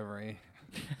wipes your memory.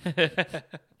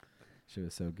 Shit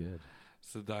was so good.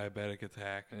 It's the diabetic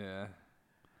attack Yeah.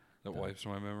 that wipes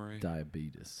my memory.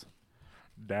 Diabetes.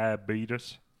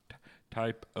 Diabetes,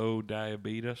 type O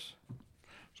diabetes.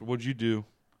 So what'd you do,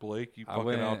 Blake? You I fucking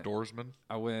went- outdoorsman.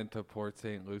 I went to Port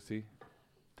St. Lucie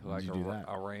to When'd like you do that?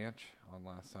 a ranch on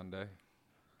last Sunday.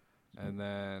 And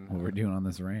then What we're doing on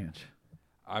this ranch?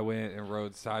 I went and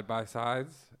rode side by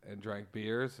sides and drank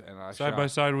beers. And I Side shot by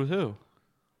side with who?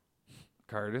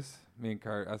 Curtis. Me and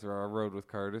Curtis. That's where I rode with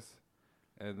Curtis.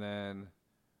 And then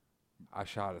I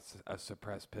shot a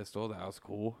suppressed pistol. That was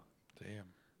cool. Damn.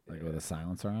 Like with a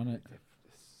silencer on it?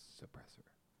 Suppressor.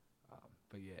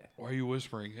 But yeah. Why are you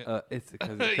whispering it? It's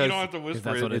because you don't have to whisper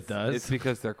that's it. what it does. It's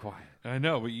because they're quiet. I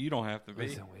know, but you don't have to be.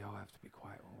 Listen, we all have to be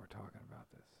quiet when we're talking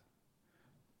about this.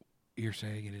 You're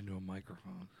saying it into a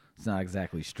microphone. It's not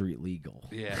exactly street legal.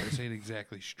 Yeah, this ain't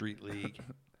exactly street league.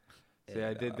 See,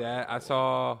 I did that. I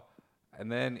saw,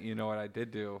 and then you know what I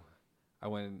did do? I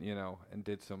went, and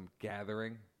did some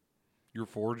gathering. You're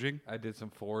foraging? I did some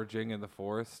foraging in the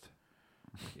forest.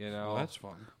 Oh, that's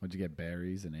fun. Would you get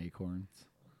berries and acorns?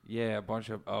 Yeah,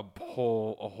 a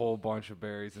whole bunch of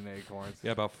berries and acorns.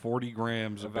 Yeah, about 40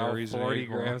 grams of About berries 40 and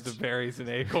acorns. grams of berries and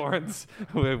acorns.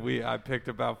 I picked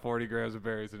about 40 grams of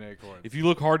berries and acorns. If you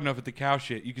look hard enough at the cow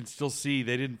shit, you can still see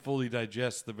they didn't fully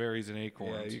digest the berries and Yeah,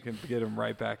 acorns. you can get them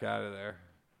right back out of there.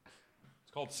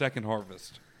 It's called second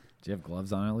harvest. Do you have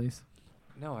gloves on at least?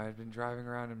 No, I had been driving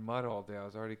around in mud all day. I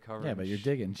was already covered. Yeah, in but you're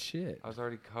digging shit. I was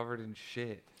already covered in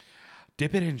shit.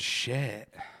 Dip it in shit.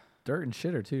 Dirt and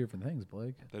shit are two different things,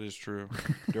 Blake. That is true.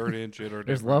 Dirt and shit are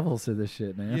There's different. levels to this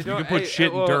shit, man. can put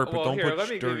shit in dirt, but don't put let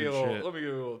me dirt give you in a little, shit. Let me give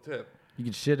you a little tip. You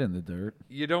can shit in the dirt.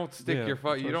 You don't stick Yeah, your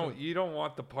foot. that's You what I don't. You don't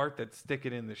want the part that's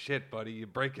sticking in the shit, buddy. You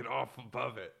break it off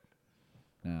above it.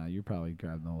 Nah, you probably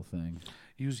grabbed the whole thing.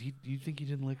 You think he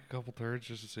didn't lick a couple turds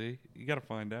just to see? You got to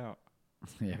find out.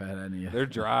 Yeah, had any They're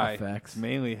dry. effects. It's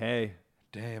mainly hay.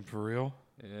 Damn, for real?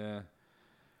 Yeah.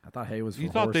 I thought hay was for You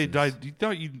thought they horses. died? You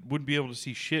thought you wouldn't be able to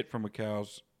see shit from a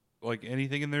cow's, like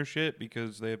anything in their shit,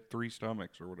 because they have 3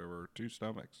 stomachs or whatever, or 2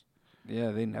 stomachs.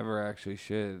 Yeah, they never actually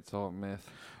shit. It's all a myth.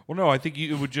 Well, no, I think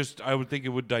I would think it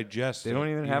would digest. They don't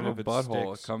even have a if it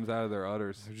butthole. It sticks. comes out of their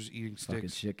udders. They're just eating Fucking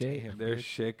sticks. shit gate. Damn, Their bitch.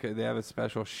 shit. They have a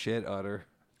special shit udder.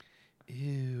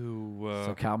 Ew.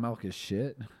 So cow milk is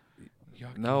shit.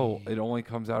 Yucky. No, it only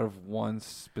comes out of one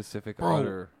specific Bro.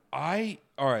 udder. All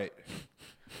right.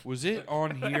 Was it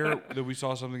on here that we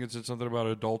saw something that said something about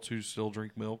adults who still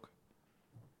drink milk?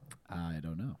 I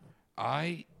don't know.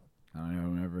 I I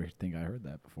don't ever think I heard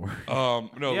that before.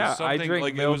 no, it Yeah, was something I drink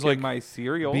like milk it was like in my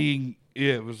cereal.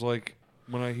 it was like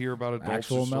when I hear about adults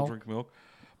Actual who still milk? drink milk.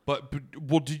 But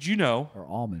well, did you know Or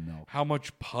almond milk. how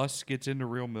much pus gets into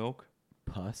real milk?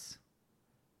 Pus?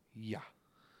 Yeah.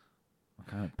 What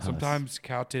kind of pus? Sometimes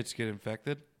cow tits get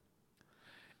infected.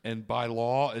 And by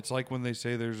law, it's like when they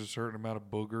say there's a certain amount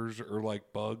of boogers or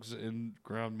like bugs in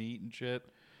ground meat and shit,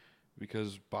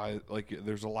 because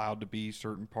there's allowed to be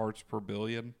certain parts per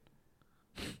billion.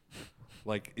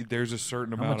 Like there's a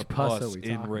certain How amount much of pus pus are we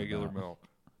in talking regular about? milk.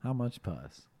 How much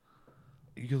pus?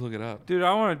 You can look it up. Dude, I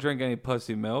don't want to drink any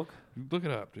pussy milk. Look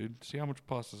it up, dude. See how much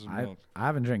pus is in milk. I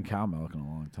haven't drank cow milk in a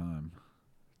long time.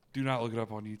 Do not look it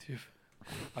up on YouTube.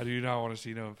 I do not want to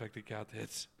see no infected cow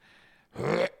tits.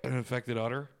 An infected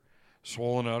udder,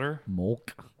 swollen udder.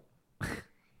 Milk?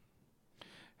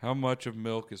 How much of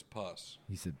milk is pus?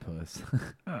 He said puss.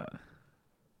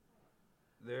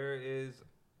 There is,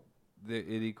 it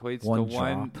equates One to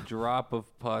one drop. drop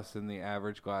of pus in the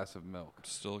average glass of milk.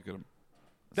 Still gonna.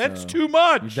 That's So, too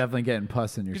much. You're definitely getting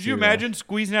pus in your Could you cereal. imagine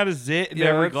squeezing out a zit in Yeah,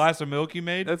 every that's- glass of milk you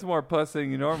made? That's more pus than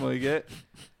you normally get.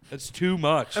 That's too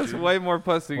much. That's dude. way more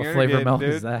pus than What you're flavor getting, milk dude.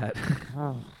 is that?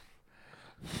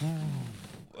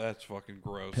 That's fucking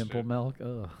gross. Pimple dude. milk?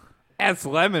 Ugh. That's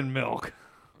lemon milk.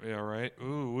 Yeah, right.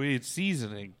 Ooh, it's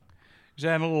seasoning. Just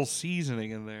adding a little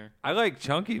seasoning in there. I like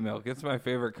chunky milk. It's my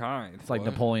favorite kind. It's like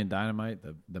What? Napoleon Dynamite,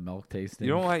 the milk tasting.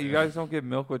 You don't like? You guys don't get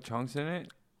milk with chunks in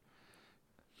it?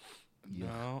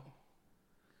 No.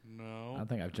 I No. don't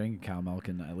think I've drank cow milk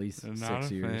in at least I'm 6 not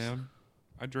a years. fan.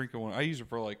 I drink it when I use it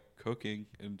for like cooking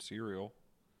and cereal,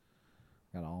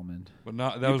 Got almond. but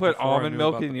not that You was put before I almond knew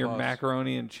milk about in the your pus.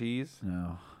 macaroni and cheese?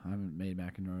 No, I haven't made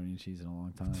macaroni and cheese in a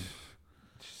long time.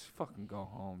 Just fucking go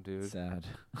home, dude. Sad.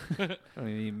 Don't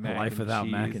even eat mac Life and without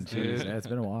cheese, mac and cheese. dude. Yeah, it's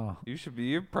been a while. You should be.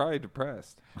 You're probably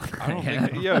depressed. I don't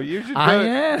think. Yo, you should. I Go,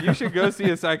 am. You should go see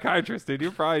a psychiatrist, dude.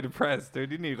 You're probably depressed,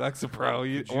 dude. You need Lexapro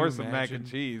Could you or some mac and imagine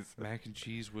cheese. mac and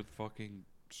cheese with fucking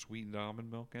sweetened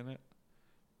almond milk in it.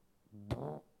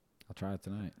 I'll try it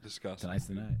tonight. Disgusting. Tonight's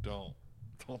the dude. night.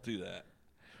 Don't do that.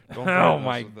 Don't Oh mess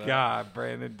my with that. God,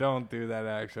 Brandon! Don't do that.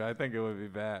 Actually, I think it would be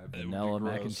bad. It would be Vanilla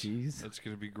mac and gross. cheese. It's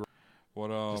gonna be gross. What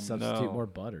Just substitute no. more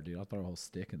butter, dude. I'll throw a whole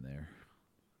stick in there.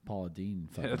 Paula Dean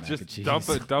fucking Yeah, mac just and cheese.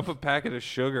 dump a packet of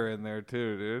sugar in there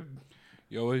too, dude.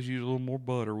 You always use a little more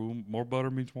butter. More butter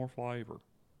means more flavor.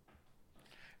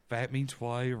 Fat means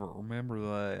flavor. Remember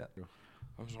that. I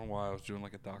don't know why I was doing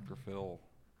like a Dr. Phil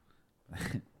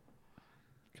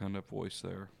Kind of voice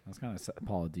there. I was kind of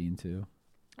Paula Dean too.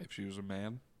 If she was a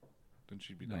man, then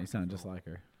she'd be. No, Dr. you sound Phil. just like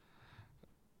her.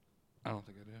 I don't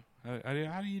think I do.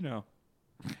 How do you know?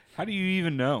 How do you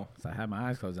even know? So I had my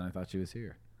eyes closed and I thought she was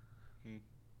here.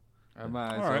 I have my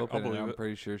eyes All right, I'll open, and believe I'm it.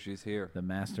 pretty sure she's here. The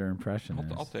master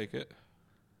impressionist. I'll take it.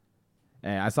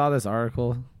 Hey, I saw this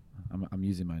article. I'm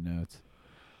using my notes.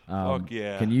 Fuck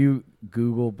yeah. Can you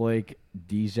Google Blake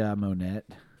Deja Monette?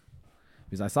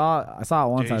 Because I saw it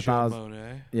once. I thought it was,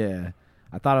 Monet. yeah,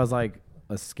 I thought it was like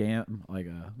a scam, like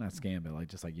a not scam, but like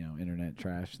just like internet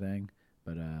trash thing.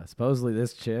 But supposedly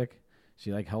this chick,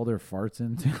 she like held her farts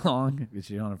in too long because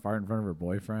she didn't want to fart in front of her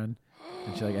boyfriend,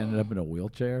 and she like ended up in a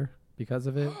wheelchair because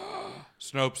of it.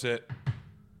 Snopes it.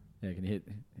 Yeah, can you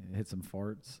hit some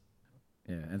farts?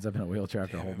 Yeah, ends up in a wheelchair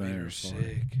after Damn, it holding made in her her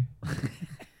fart. sick.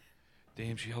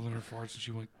 Damn, she held in her farts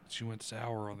and she went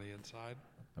sour on the inside.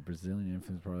 A Brazilian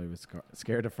infant probably was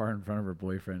scared to fart in front of her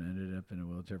boyfriend, ended up in a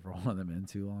wheelchair for holding them in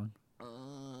too long.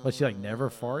 But she like never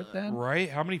fart then? Right?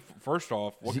 How many? First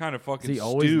off, what kind of fucking he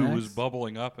always stew next? was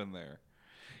bubbling up in there?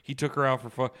 He took her out for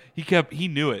fun. He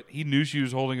knew it. He knew she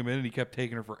was holding him in, and he kept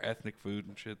taking her for ethnic food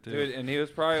and shit too. Dude, and he was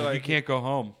probably you like, can't go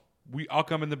home. I'll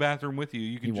come in the bathroom with you.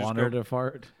 You He can just wanted go. her to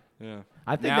fart. Yeah.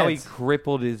 I think now he that's,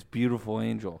 crippled his beautiful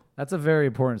angel. that's a very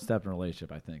important step in a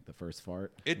relationship, I think, the first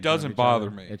fart. It in front of doesn't each bother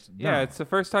other. me. Yeah, no. it's the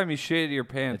first time you shit your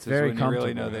pants. It's Is very when you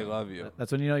really know comfortable. they love you.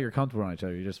 That's when you know you're comfortable on each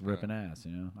other. You're just ripping ass,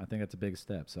 I think that's a big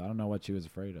step. So I don't know what she was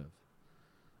afraid of.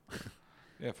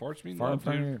 Yeah, farts mean Fart in love,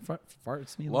 front of dude. your,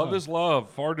 farts mean Love is love.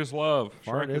 Fart is love.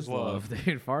 Fart Shrek is love.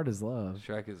 Dude, fart is love.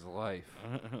 Shrek is life.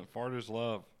 Fart is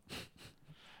love.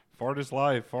 Fart is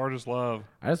life. Fart is love.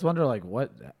 I just wonder,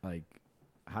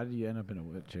 how did you end up in a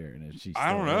wheelchair? And if she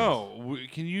I don't still is? know.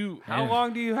 Can you? How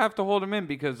long do you have to hold him in?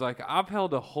 Because like I've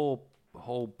held a whole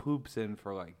poops in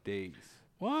for like days.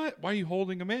 What? Why are you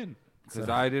holding him in? Because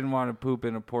I didn't want to poop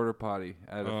in a porta potty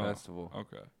at a Oh, festival.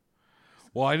 Okay.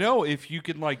 Well, I know if you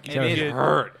can like And it get-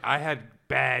 hurt. I had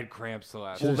bad cramps the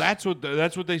last. Well, that's what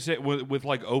they say with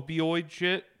like opioid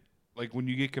shit. Like when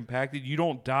you get compacted, you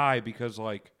don't die because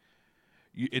like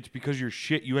it's because your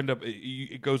shit. You end up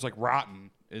it goes like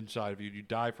rotten inside of you. You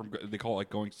die from they call it like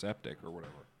going septic or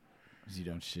whatever. 'Cause you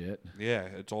don't shit. Yeah,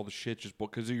 it's all the shit just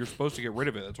because you're supposed to get rid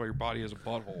of it. That's why your body has a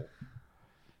butthole.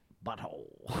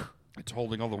 Butthole. It's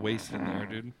holding all the waste in there,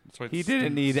 dude. That's why it He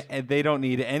didn't stinks. need. They don't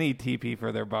need any TP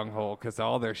for their bunghole because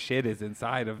all their shit is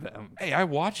inside of them. Hey, I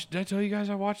watched. Did I tell you guys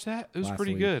I watched that? It was Last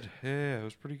pretty week. good. Yeah, it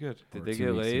was pretty good. Did Or they 2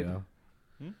 get weeks laid? ago.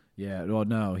 Yeah, well,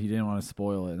 no, he didn't want to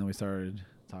spoil it, and then we started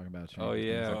talking about. Oh, Stranger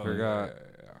yeah. Things. I forgot.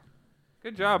 Yeah.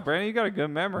 Good job, Brandon. You got a good I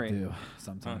memory. do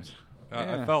sometimes I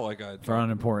Yeah. felt like I. for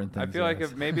unimportant I things. feel like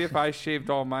yes. if maybe if I shaved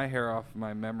all my hair off,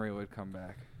 my memory would come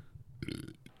back.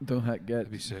 don't get.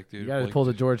 That'd be sick, dude. You got to Like, pull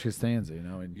the George Costanza,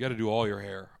 and You got to do all your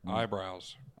hair,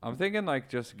 eyebrows. I'm thinking like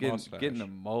just Mustache. getting a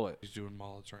mullet. He's doing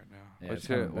mullets right now. yeah, What it's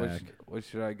coming should, what, back. should, what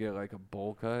should I get? Like a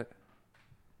bowl cut?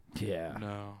 Yeah,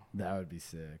 No, that would be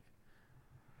sick.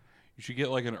 you should get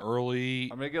like an early.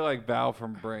 I'm gonna get like Val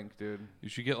from Brink, dude. You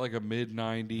should get like a mid Val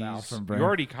 '90s. from You Brink.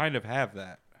 already kind of have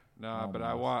that. No, but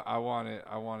I want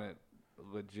it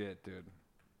legit, dude.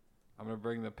 I'm gonna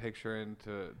bring the picture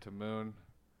into Moon.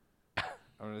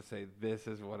 I'm gonna say this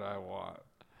is what I want.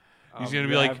 He's gonna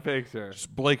be like, that picture.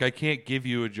 Just, Blake, I can't give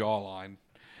you a jawline.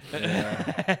 It's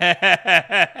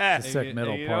a And sick you-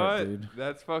 middle and you know part, what? dude.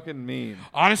 That's fucking mean.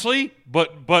 Honestly,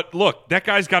 but look, that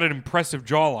guy's got an impressive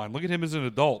jawline. Look at him as an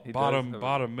adult. He does Bottom, have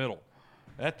bottom, middle.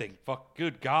 That thing,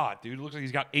 good God, dude. It looks like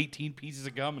he's got 18 pieces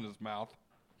of gum in his mouth.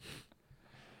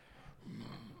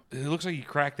 It looks like he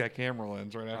cracked that camera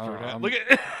lens right after that. I'm- Look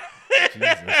at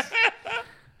Jesus.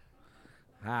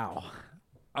 How?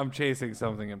 I'm chasing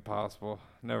something impossible.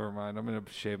 Never mind. I'm gonna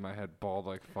shave my head bald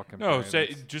like fucking. No, say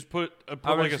Brandon's. just put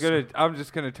I'm like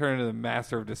just gonna turn into the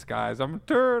master of disguise. I'm a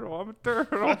turtle. I'm a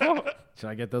turtle. Should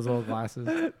I get those little glasses?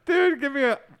 Dude, give me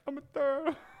I'm a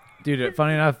turtle. Dude,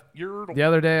 funny enough, You're the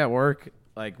other day at work,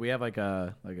 like we have like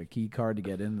a key card to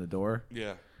get in the door.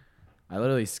 yeah. I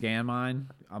literally scan mine.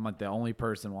 I'm like the only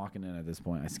person walking in at this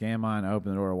point. I scan mine, I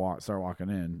open the door, start walking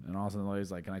in, and all of a sudden the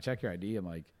lady's like, "Can I check your ID?" I'm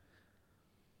like,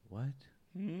 "What?"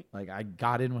 Like I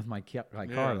got in with my Yeah.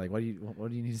 card. Like, what do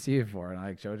you need to see it for? And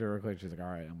I showed her real quick. She's like, "All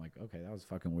right." I'm like, "Okay, that was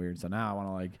fucking weird." So now I want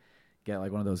to like get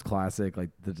like one of those classic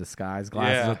like the disguise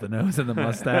glasses Yeah. with the nose and the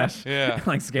mustache. Yeah.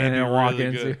 like scan That'd in be and walk really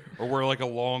into. good. Or wear like a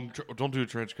long. Don't do a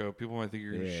trench coat. People might think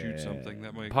you're gonna shoot Yeah. something.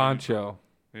 That might Poncho.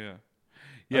 Yeah.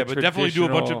 Yeah, but definitely do a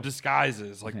bunch of traditional-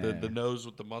 disguises, like Yeah. the nose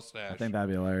with the mustache. I think that'd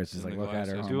be hilarious. Just And like the look at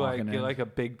her. glasses. I'm Do walking get in. like a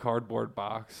big cardboard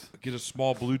box. Get a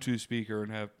small Bluetooth speaker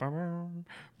and have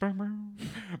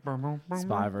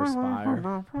Spy versus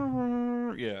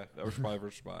Spire. Yeah, that was Spy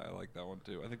versus Spy. I like that one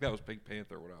too. I think that was Pink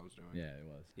Panther. What I was doing. Yeah, it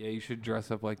was. Yeah, you should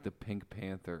dress up like the Pink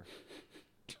Panther.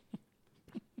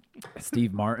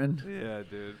 Steve Martin. Yeah,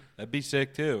 dude. That'd be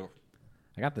sick too.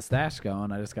 I got the stash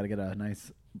going. I just got to get a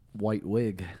nice white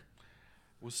wig.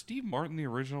 Was Steve Martin the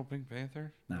original Pink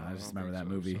Panther? No, I don't just think remember that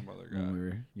so. It was movie Some other guy. when we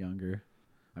were younger.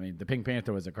 I mean, the Pink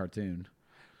Panther was a cartoon.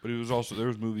 But it was also there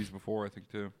was movies before I think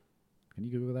too. Can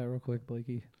you Google that real quick,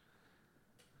 Blakey?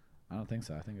 I don't think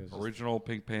so. I think it was just, Original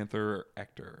Pink Panther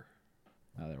actor.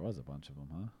 oh, there was a bunch of them,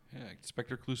 huh? Yeah,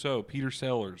 Inspector Clouseau, Peter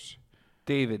Sellers.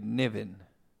 David Niven.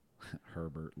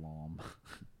 Herbert Lom.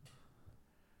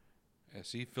 Yeah,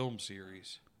 see film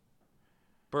series.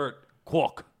 Bert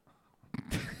Kwok.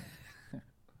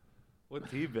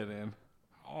 What's he been in?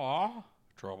 Aw,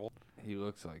 trouble. He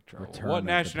looks like trouble. Return What of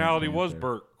the nationality Pink was Panther.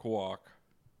 Burt Kwok?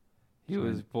 He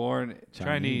was born.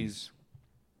 Chinese.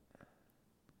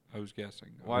 I was guessing.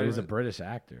 Why He was does a British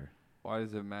actor. Why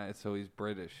does it matter? So he's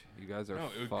British. You guys are No,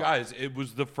 fucked. guys, it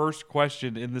was the first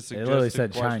question in the It suggested literally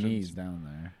said questions. Chinese down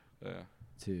there Yeah.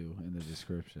 too in the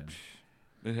description.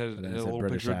 It had, But then a it said little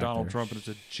British picture of Donald actor. Trump and it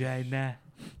said China.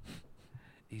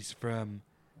 He's from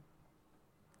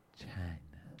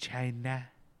China.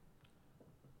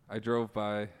 I drove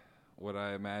by what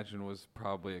I imagine was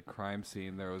probably a crime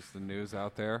scene. There was the news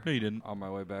out there No, you didn't. on my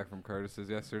way back from Curtis's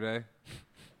yesterday.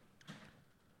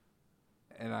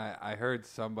 And I heard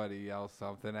somebody yell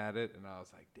something at it, and I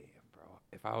was like, damn, bro.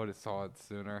 If I would have saw it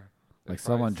sooner. Like there's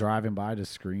someone probably driving by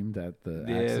just screamed at the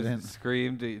accident.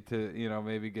 screamed to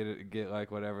maybe get like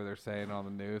whatever they're saying on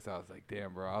the news. I was like,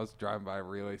 damn, bro. I was driving by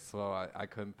really slow. I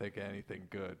couldn't think of anything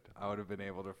good. I would have been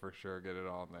able to for sure get it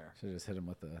on there. Should just hit him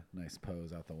with a nice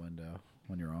pose out the window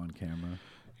when you're on camera.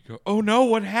 You go, oh no,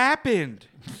 what happened?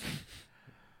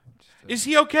 Is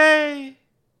he okay?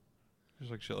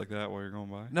 Just like shit like that while you're going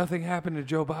by. Nothing happened to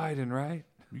Joe Biden, right?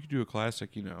 You could do a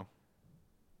classic,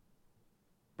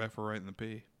 F for right in the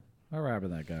P. What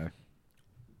happened to that guy?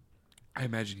 I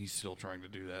imagine he's still trying to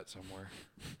do that somewhere.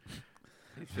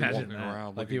 Imagine walking that. around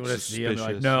Like looking people just see him like,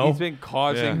 suspicious. no. He's been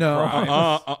causing Yeah.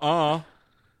 No. crimes.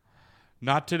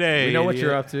 Not today. We know what you're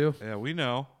idiot. up to. Yeah, we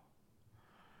know.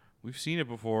 We've seen it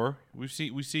before. We see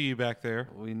you back there.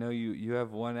 We know you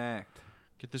have one act.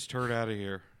 Get this turd out of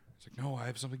here. It's like, no, I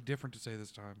have something different to say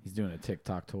this time. He's doing a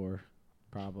TikTok tour,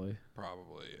 probably.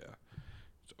 Probably, yeah.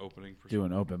 It's opening for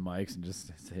Doing open mics and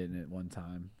just hitting it one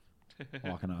time,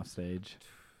 walking off stage.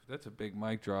 That's a big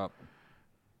mic drop.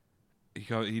 he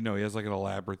has like an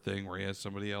elaborate thing where he has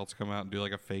somebody else come out and do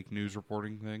like a fake news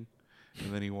reporting thing,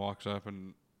 and then he walks up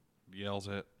and yells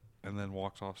it, and then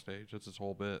walks off stage. That's his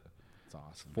whole bit. It's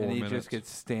awesome. 4 and he minutes. just gets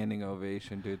standing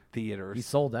ovation, dude. Theaters. He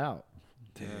sold out.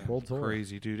 Damn, World tour.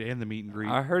 crazy dude, and the meet and greet.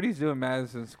 I heard he's doing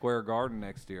Madison Square Garden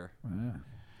next year. Yeah.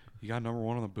 He got #1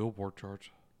 on the Billboard charts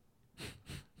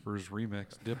for his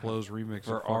remix, Diplo's remix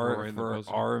For of Fuck Right in the for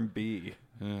Pussy. R&B.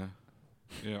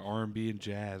 Yeah, R&B and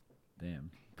jazz.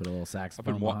 Damn. Put a little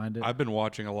saxophone behind it. I've been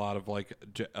watching a lot of like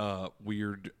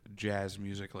weird jazz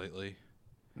music lately.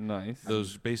 Nice.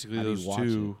 Those basically how do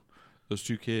you those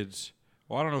two kids.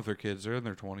 Well, I don't know if they're kids. They're in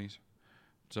their 20s.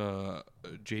 It's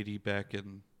JD Beck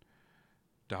and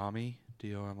Domi,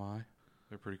 Domi.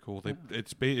 They're pretty cool.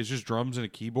 It's just drums and a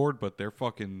keyboard, but they're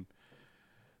fucking.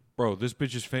 Bro, this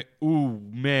bitch is. Ooh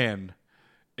man,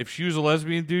 if she was a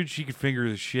lesbian, dude, she could finger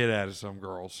the shit out of some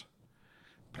girls.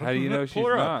 How do you know she's Pull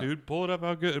her not? up, dude. Pull it up.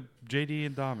 How good JD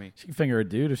and Domi. She can finger a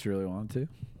dude if she really wanted to.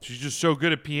 She's just so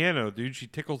good at piano, dude. She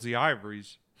tickles the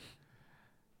ivories.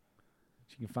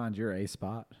 She can find your A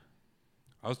spot.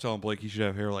 I was telling Blake he should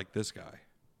have hair like this guy,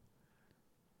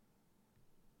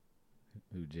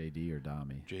 Who, JD or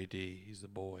Dami? JD. He's the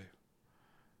boy.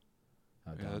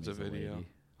 Oh, Yeah, that's a Dami's the video. lady.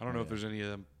 I don't know if Yeah. there's any of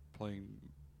them playing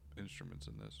instruments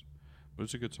in this, but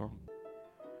it's a good song.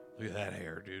 Look at that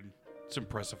hair, dude. It's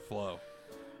impressive flow.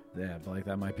 Yeah, but like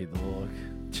that might be the look.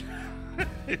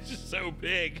 It's just so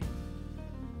big.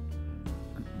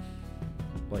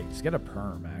 Like, just get a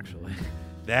perm, actually.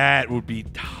 That would be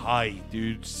tight,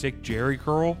 dude. Sick Jerry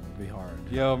curl. It'd be hard.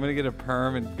 Yo, I'm going to get a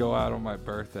perm and go out on my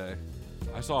birthday.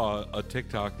 I saw a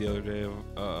TikTok the other day of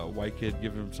a white kid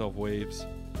giving himself waves.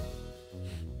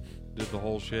 Did the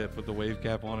whole shit, put the wave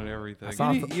cap on and everything. I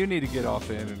saw- You need to get off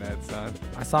the internet, son.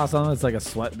 I saw something that's like a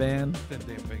sweatband. them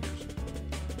damn fingers.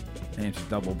 And it's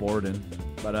double boarding.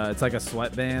 But it's like a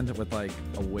sweatband with like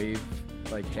a wave,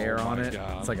 like hair Oh on my it.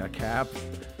 God. It's like a cap.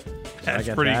 That's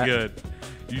get pretty that? good.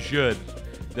 You should.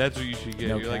 That's what you should get.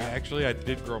 No You're like, cap. actually, I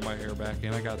did grow my hair back,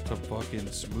 and I got the fucking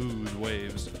smooth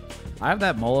waves. I have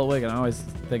that mullet wig, and I always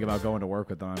think about going to work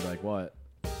with them. I'm like, what?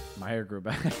 My hair grew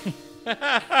back.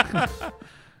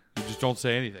 You just don't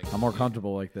say anything. I'm more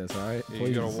comfortable like this, all right? Yeah, Please,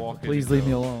 you gotta walk in please and leave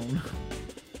me go. alone.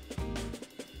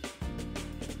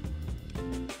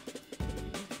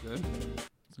 Good.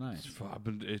 It's nice.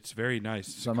 It's very nice.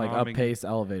 It's Some like calming, up-paced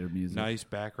elevator music. nice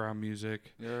background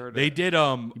music. You ever heard They of- did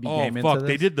You be oh game into fuck, they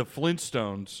this? did the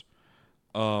Flintstones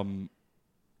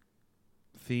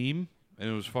theme, and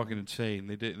it was fucking insane.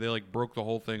 They like broke the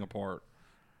whole thing apart.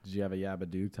 Did you have a Yabba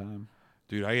Do time?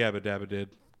 Dude, I yabba dabba did.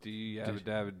 Do you have a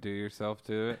dab do yourself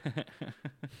to it?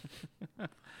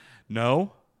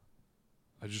 No,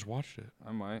 I just watched it.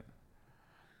 I might.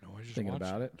 No, I just Thinking watched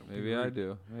about it? Don't be Maybe I rude.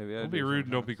 do. Maybe I Don't do. be rude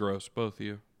and don't be sometimes. gross, both of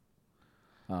you.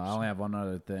 I only have one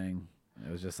other thing.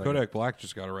 It was just like Kodak Black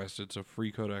just got arrested. So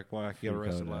free Kodak Black. He got Free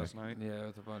arrested Kodak. last night. Yeah,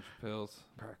 with a bunch of pills.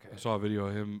 I saw a video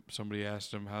of him. Somebody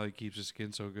asked him how he keeps his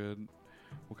skin so good.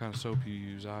 What kind of soap you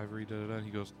use, Ivory? Da da da. And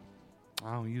he goes,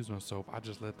 I don't use no soap. I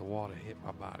just let the water hit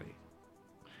my body.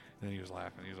 And then he was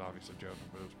laughing. He was obviously joking,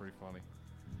 but it was pretty funny.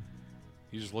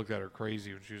 He just looked at her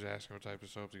crazy when she was asking what type of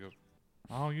soaps. He goes,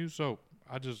 I don't use soap.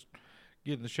 I just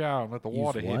get in the shower and let the Use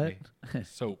water what? hit me.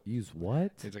 Soap. use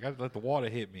what? He's like, I just let the water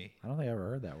hit me. I don't think I ever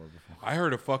heard that word before. I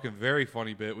heard a fucking very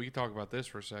funny bit. We can talk about this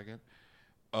for a second.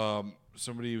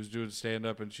 Somebody was doing stand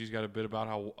up and she's got a bit about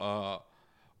how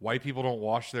white people don't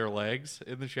wash their legs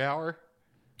in the shower.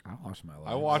 I wash my legs.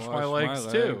 I wash my legs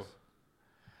too.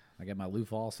 I get my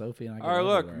Lufol Sophie and I go All right,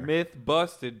 look, everywhere. myth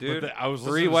busted, dude. I was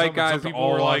Three listening to white something, guys some people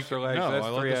all were wash like, their legs. No, That's I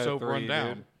let 3 the out of soap 3, run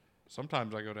down. dude.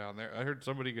 Sometimes I go down there. I heard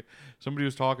somebody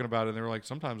was talking about it and they were like,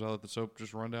 sometimes I let the soap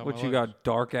just run down What, my you legs. got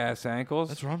dark ass ankles?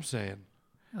 That's what I'm saying.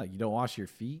 Like, you don't wash your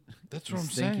feet? That's You what I'm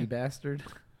stinky saying. bastard.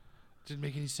 Didn't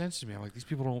make any sense to me. I'm like, these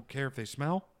people don't care if they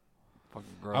smell. Fucking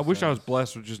gross I wish I was ass.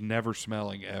 blessed with just never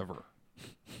smelling ever.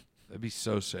 That'd be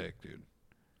so sick, dude.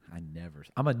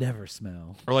 I'm a never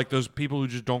smell. Or like those people who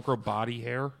just don't grow body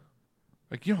hair.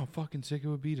 Like, you know how fucking sick it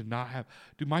would be to not have.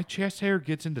 Dude, my chest hair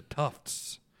gets into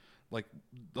tufts. Like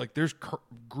there's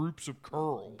groups of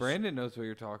curls. Brandon knows what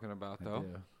you're talking about, I though. do.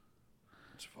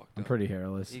 It's fucked I'm up. pretty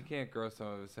hairless. He can't grow some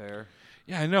of his hair.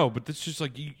 Yeah, I know, but that's just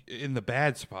like you in the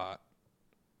bad spot.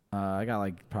 I got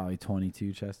like probably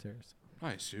 22 chest hairs.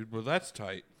 Nice, dude. Well, that's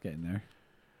tight. Getting there.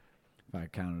 If I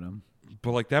counted them.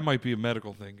 But like that might be a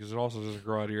medical thing because it also doesn't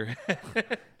grow out of your head.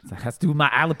 It's like, has to do with my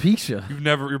alopecia.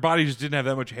 Your body just didn't have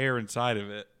that much hair inside of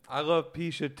it. I love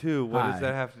Pisha, too. What Hi. does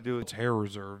that have to do with... It's hair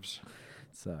reserves.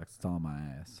 It sucks. It's all on my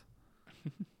ass.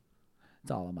 It's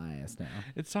all on my ass now.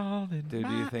 It's all in Dude, do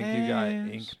my you think you got ass.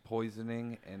 ink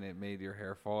poisoning and it made your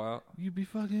hair fall out? You be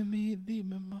fucking me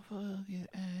deep in my fucking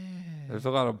ass. There's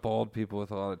a lot of bald people with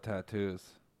a lot of tattoos.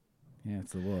 Yeah,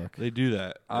 it's the look. They do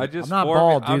that. I just I'm not formed-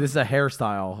 bald, dude. I'm- This is a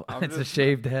hairstyle. I'm It's a just-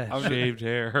 shaved head. I'm- Shaved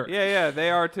hair. Yeah, they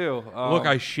are too. Look,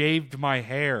 I shaved my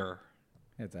hair.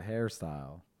 It's a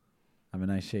hairstyle. I have a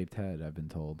nice shaped head, I've been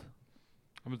told.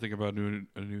 I'm thinking about doing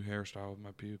a new hairstyle with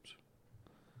my pubes.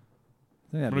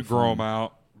 I think I'm that'd gonna be grow fun. them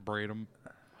out, braid them.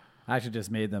 I actually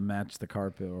just made them match the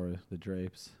carpet or the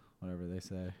drapes, whatever they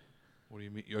say. What do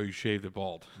you mean? Oh, you shaved it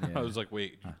bald. Yeah. I was like,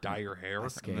 wait, did you dye your hair?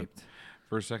 And then Escaped.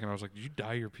 for a second, I was like, did you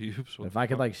dye your pubes? But if I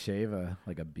could like shave a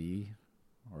bee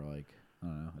or like I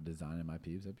don't know a design in my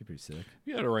pubes, that'd be pretty sick.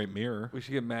 you had a right mirror. We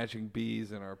should get matching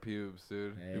bees in our pubes,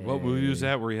 dude. What movie was Hey.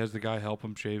 that where he has the guy help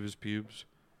him shave his pubes?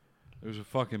 There's a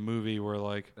fucking movie where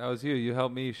like, That was you. You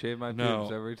helped me shave my No.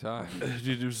 pubes every time.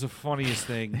 dude, it was the funniest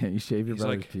thing. you shave your He's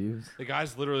brother's like- pubes. The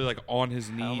guy's literally like on his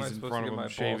How am I knees in supposed front to of get my him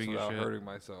balls shaving his without shit. hurting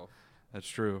myself? That's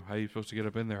true. How are you supposed to get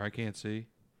up in there? I can't see.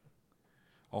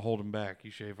 I'll hold him back. You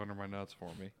shave under my nuts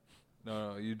for me.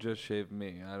 No, you just shave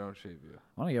me. I don't shave you.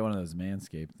 I want to get one of those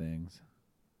Manscaped things.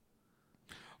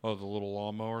 Oh, the little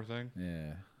lawnmower thing?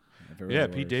 Yeah. If it really Yeah,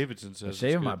 Pete works. Davidson says it's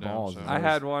shaving good my now, balls so- is I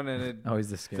had one and it. Oh, he's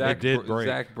the scary. Zach, did break.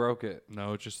 Zach broke it.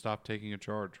 No, it just stopped taking a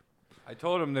charge. I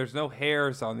told him there's no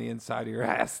hairs on the inside of your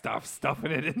ass. Stop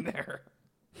stuffing it in there.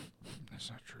 That's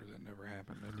not true. That never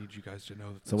happened. I need you guys to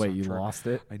know that. So that's wait, not you true. lost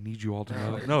it? I need you all to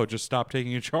know that. No, it just stopped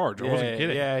taking a charge. I wasn't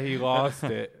kidding. Yeah, he lost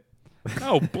it.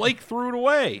 No, Blake threw it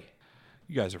away.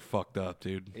 You guys are fucked up,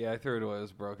 dude. Yeah, I threw it away. It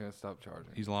was broken. It stopped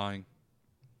charging. He's lying.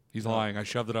 He's lying. I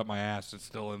shoved it up my ass. It's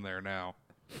still in there now.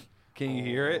 Can you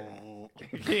hear it?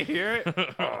 Can you hear it?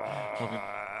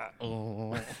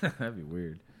 That'd be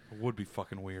weird. It would be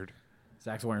fucking weird.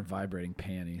 Zach's wearing vibrating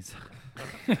panties.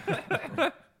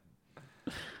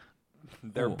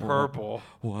 They're purple.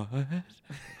 What?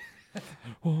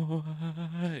 What?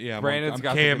 Yeah, Brandon's I'm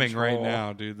got the camming right control.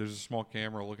 now, dude. There's a small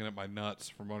camera looking at my nuts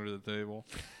from under the table.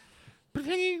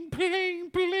 Bling, bling,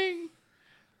 bling.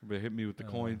 But hit me with the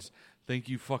coins. Thank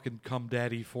you, fucking cum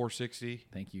daddy 460.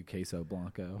 Thank you, Queso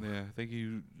Blanco. Yeah, thank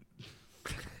you.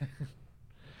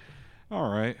 All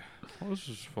right. Well, this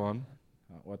was fun.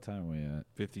 What time are we at?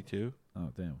 52. Oh,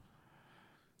 damn.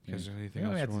 Is there anything You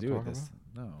don't else have you to want do to with talk this.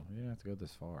 about? No, you don't have to go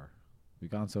this far. We've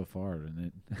gone so far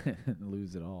and then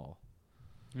lose it all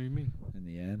What do you mean? in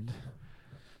the end.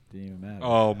 Didn't even matter.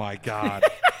 Oh, my God.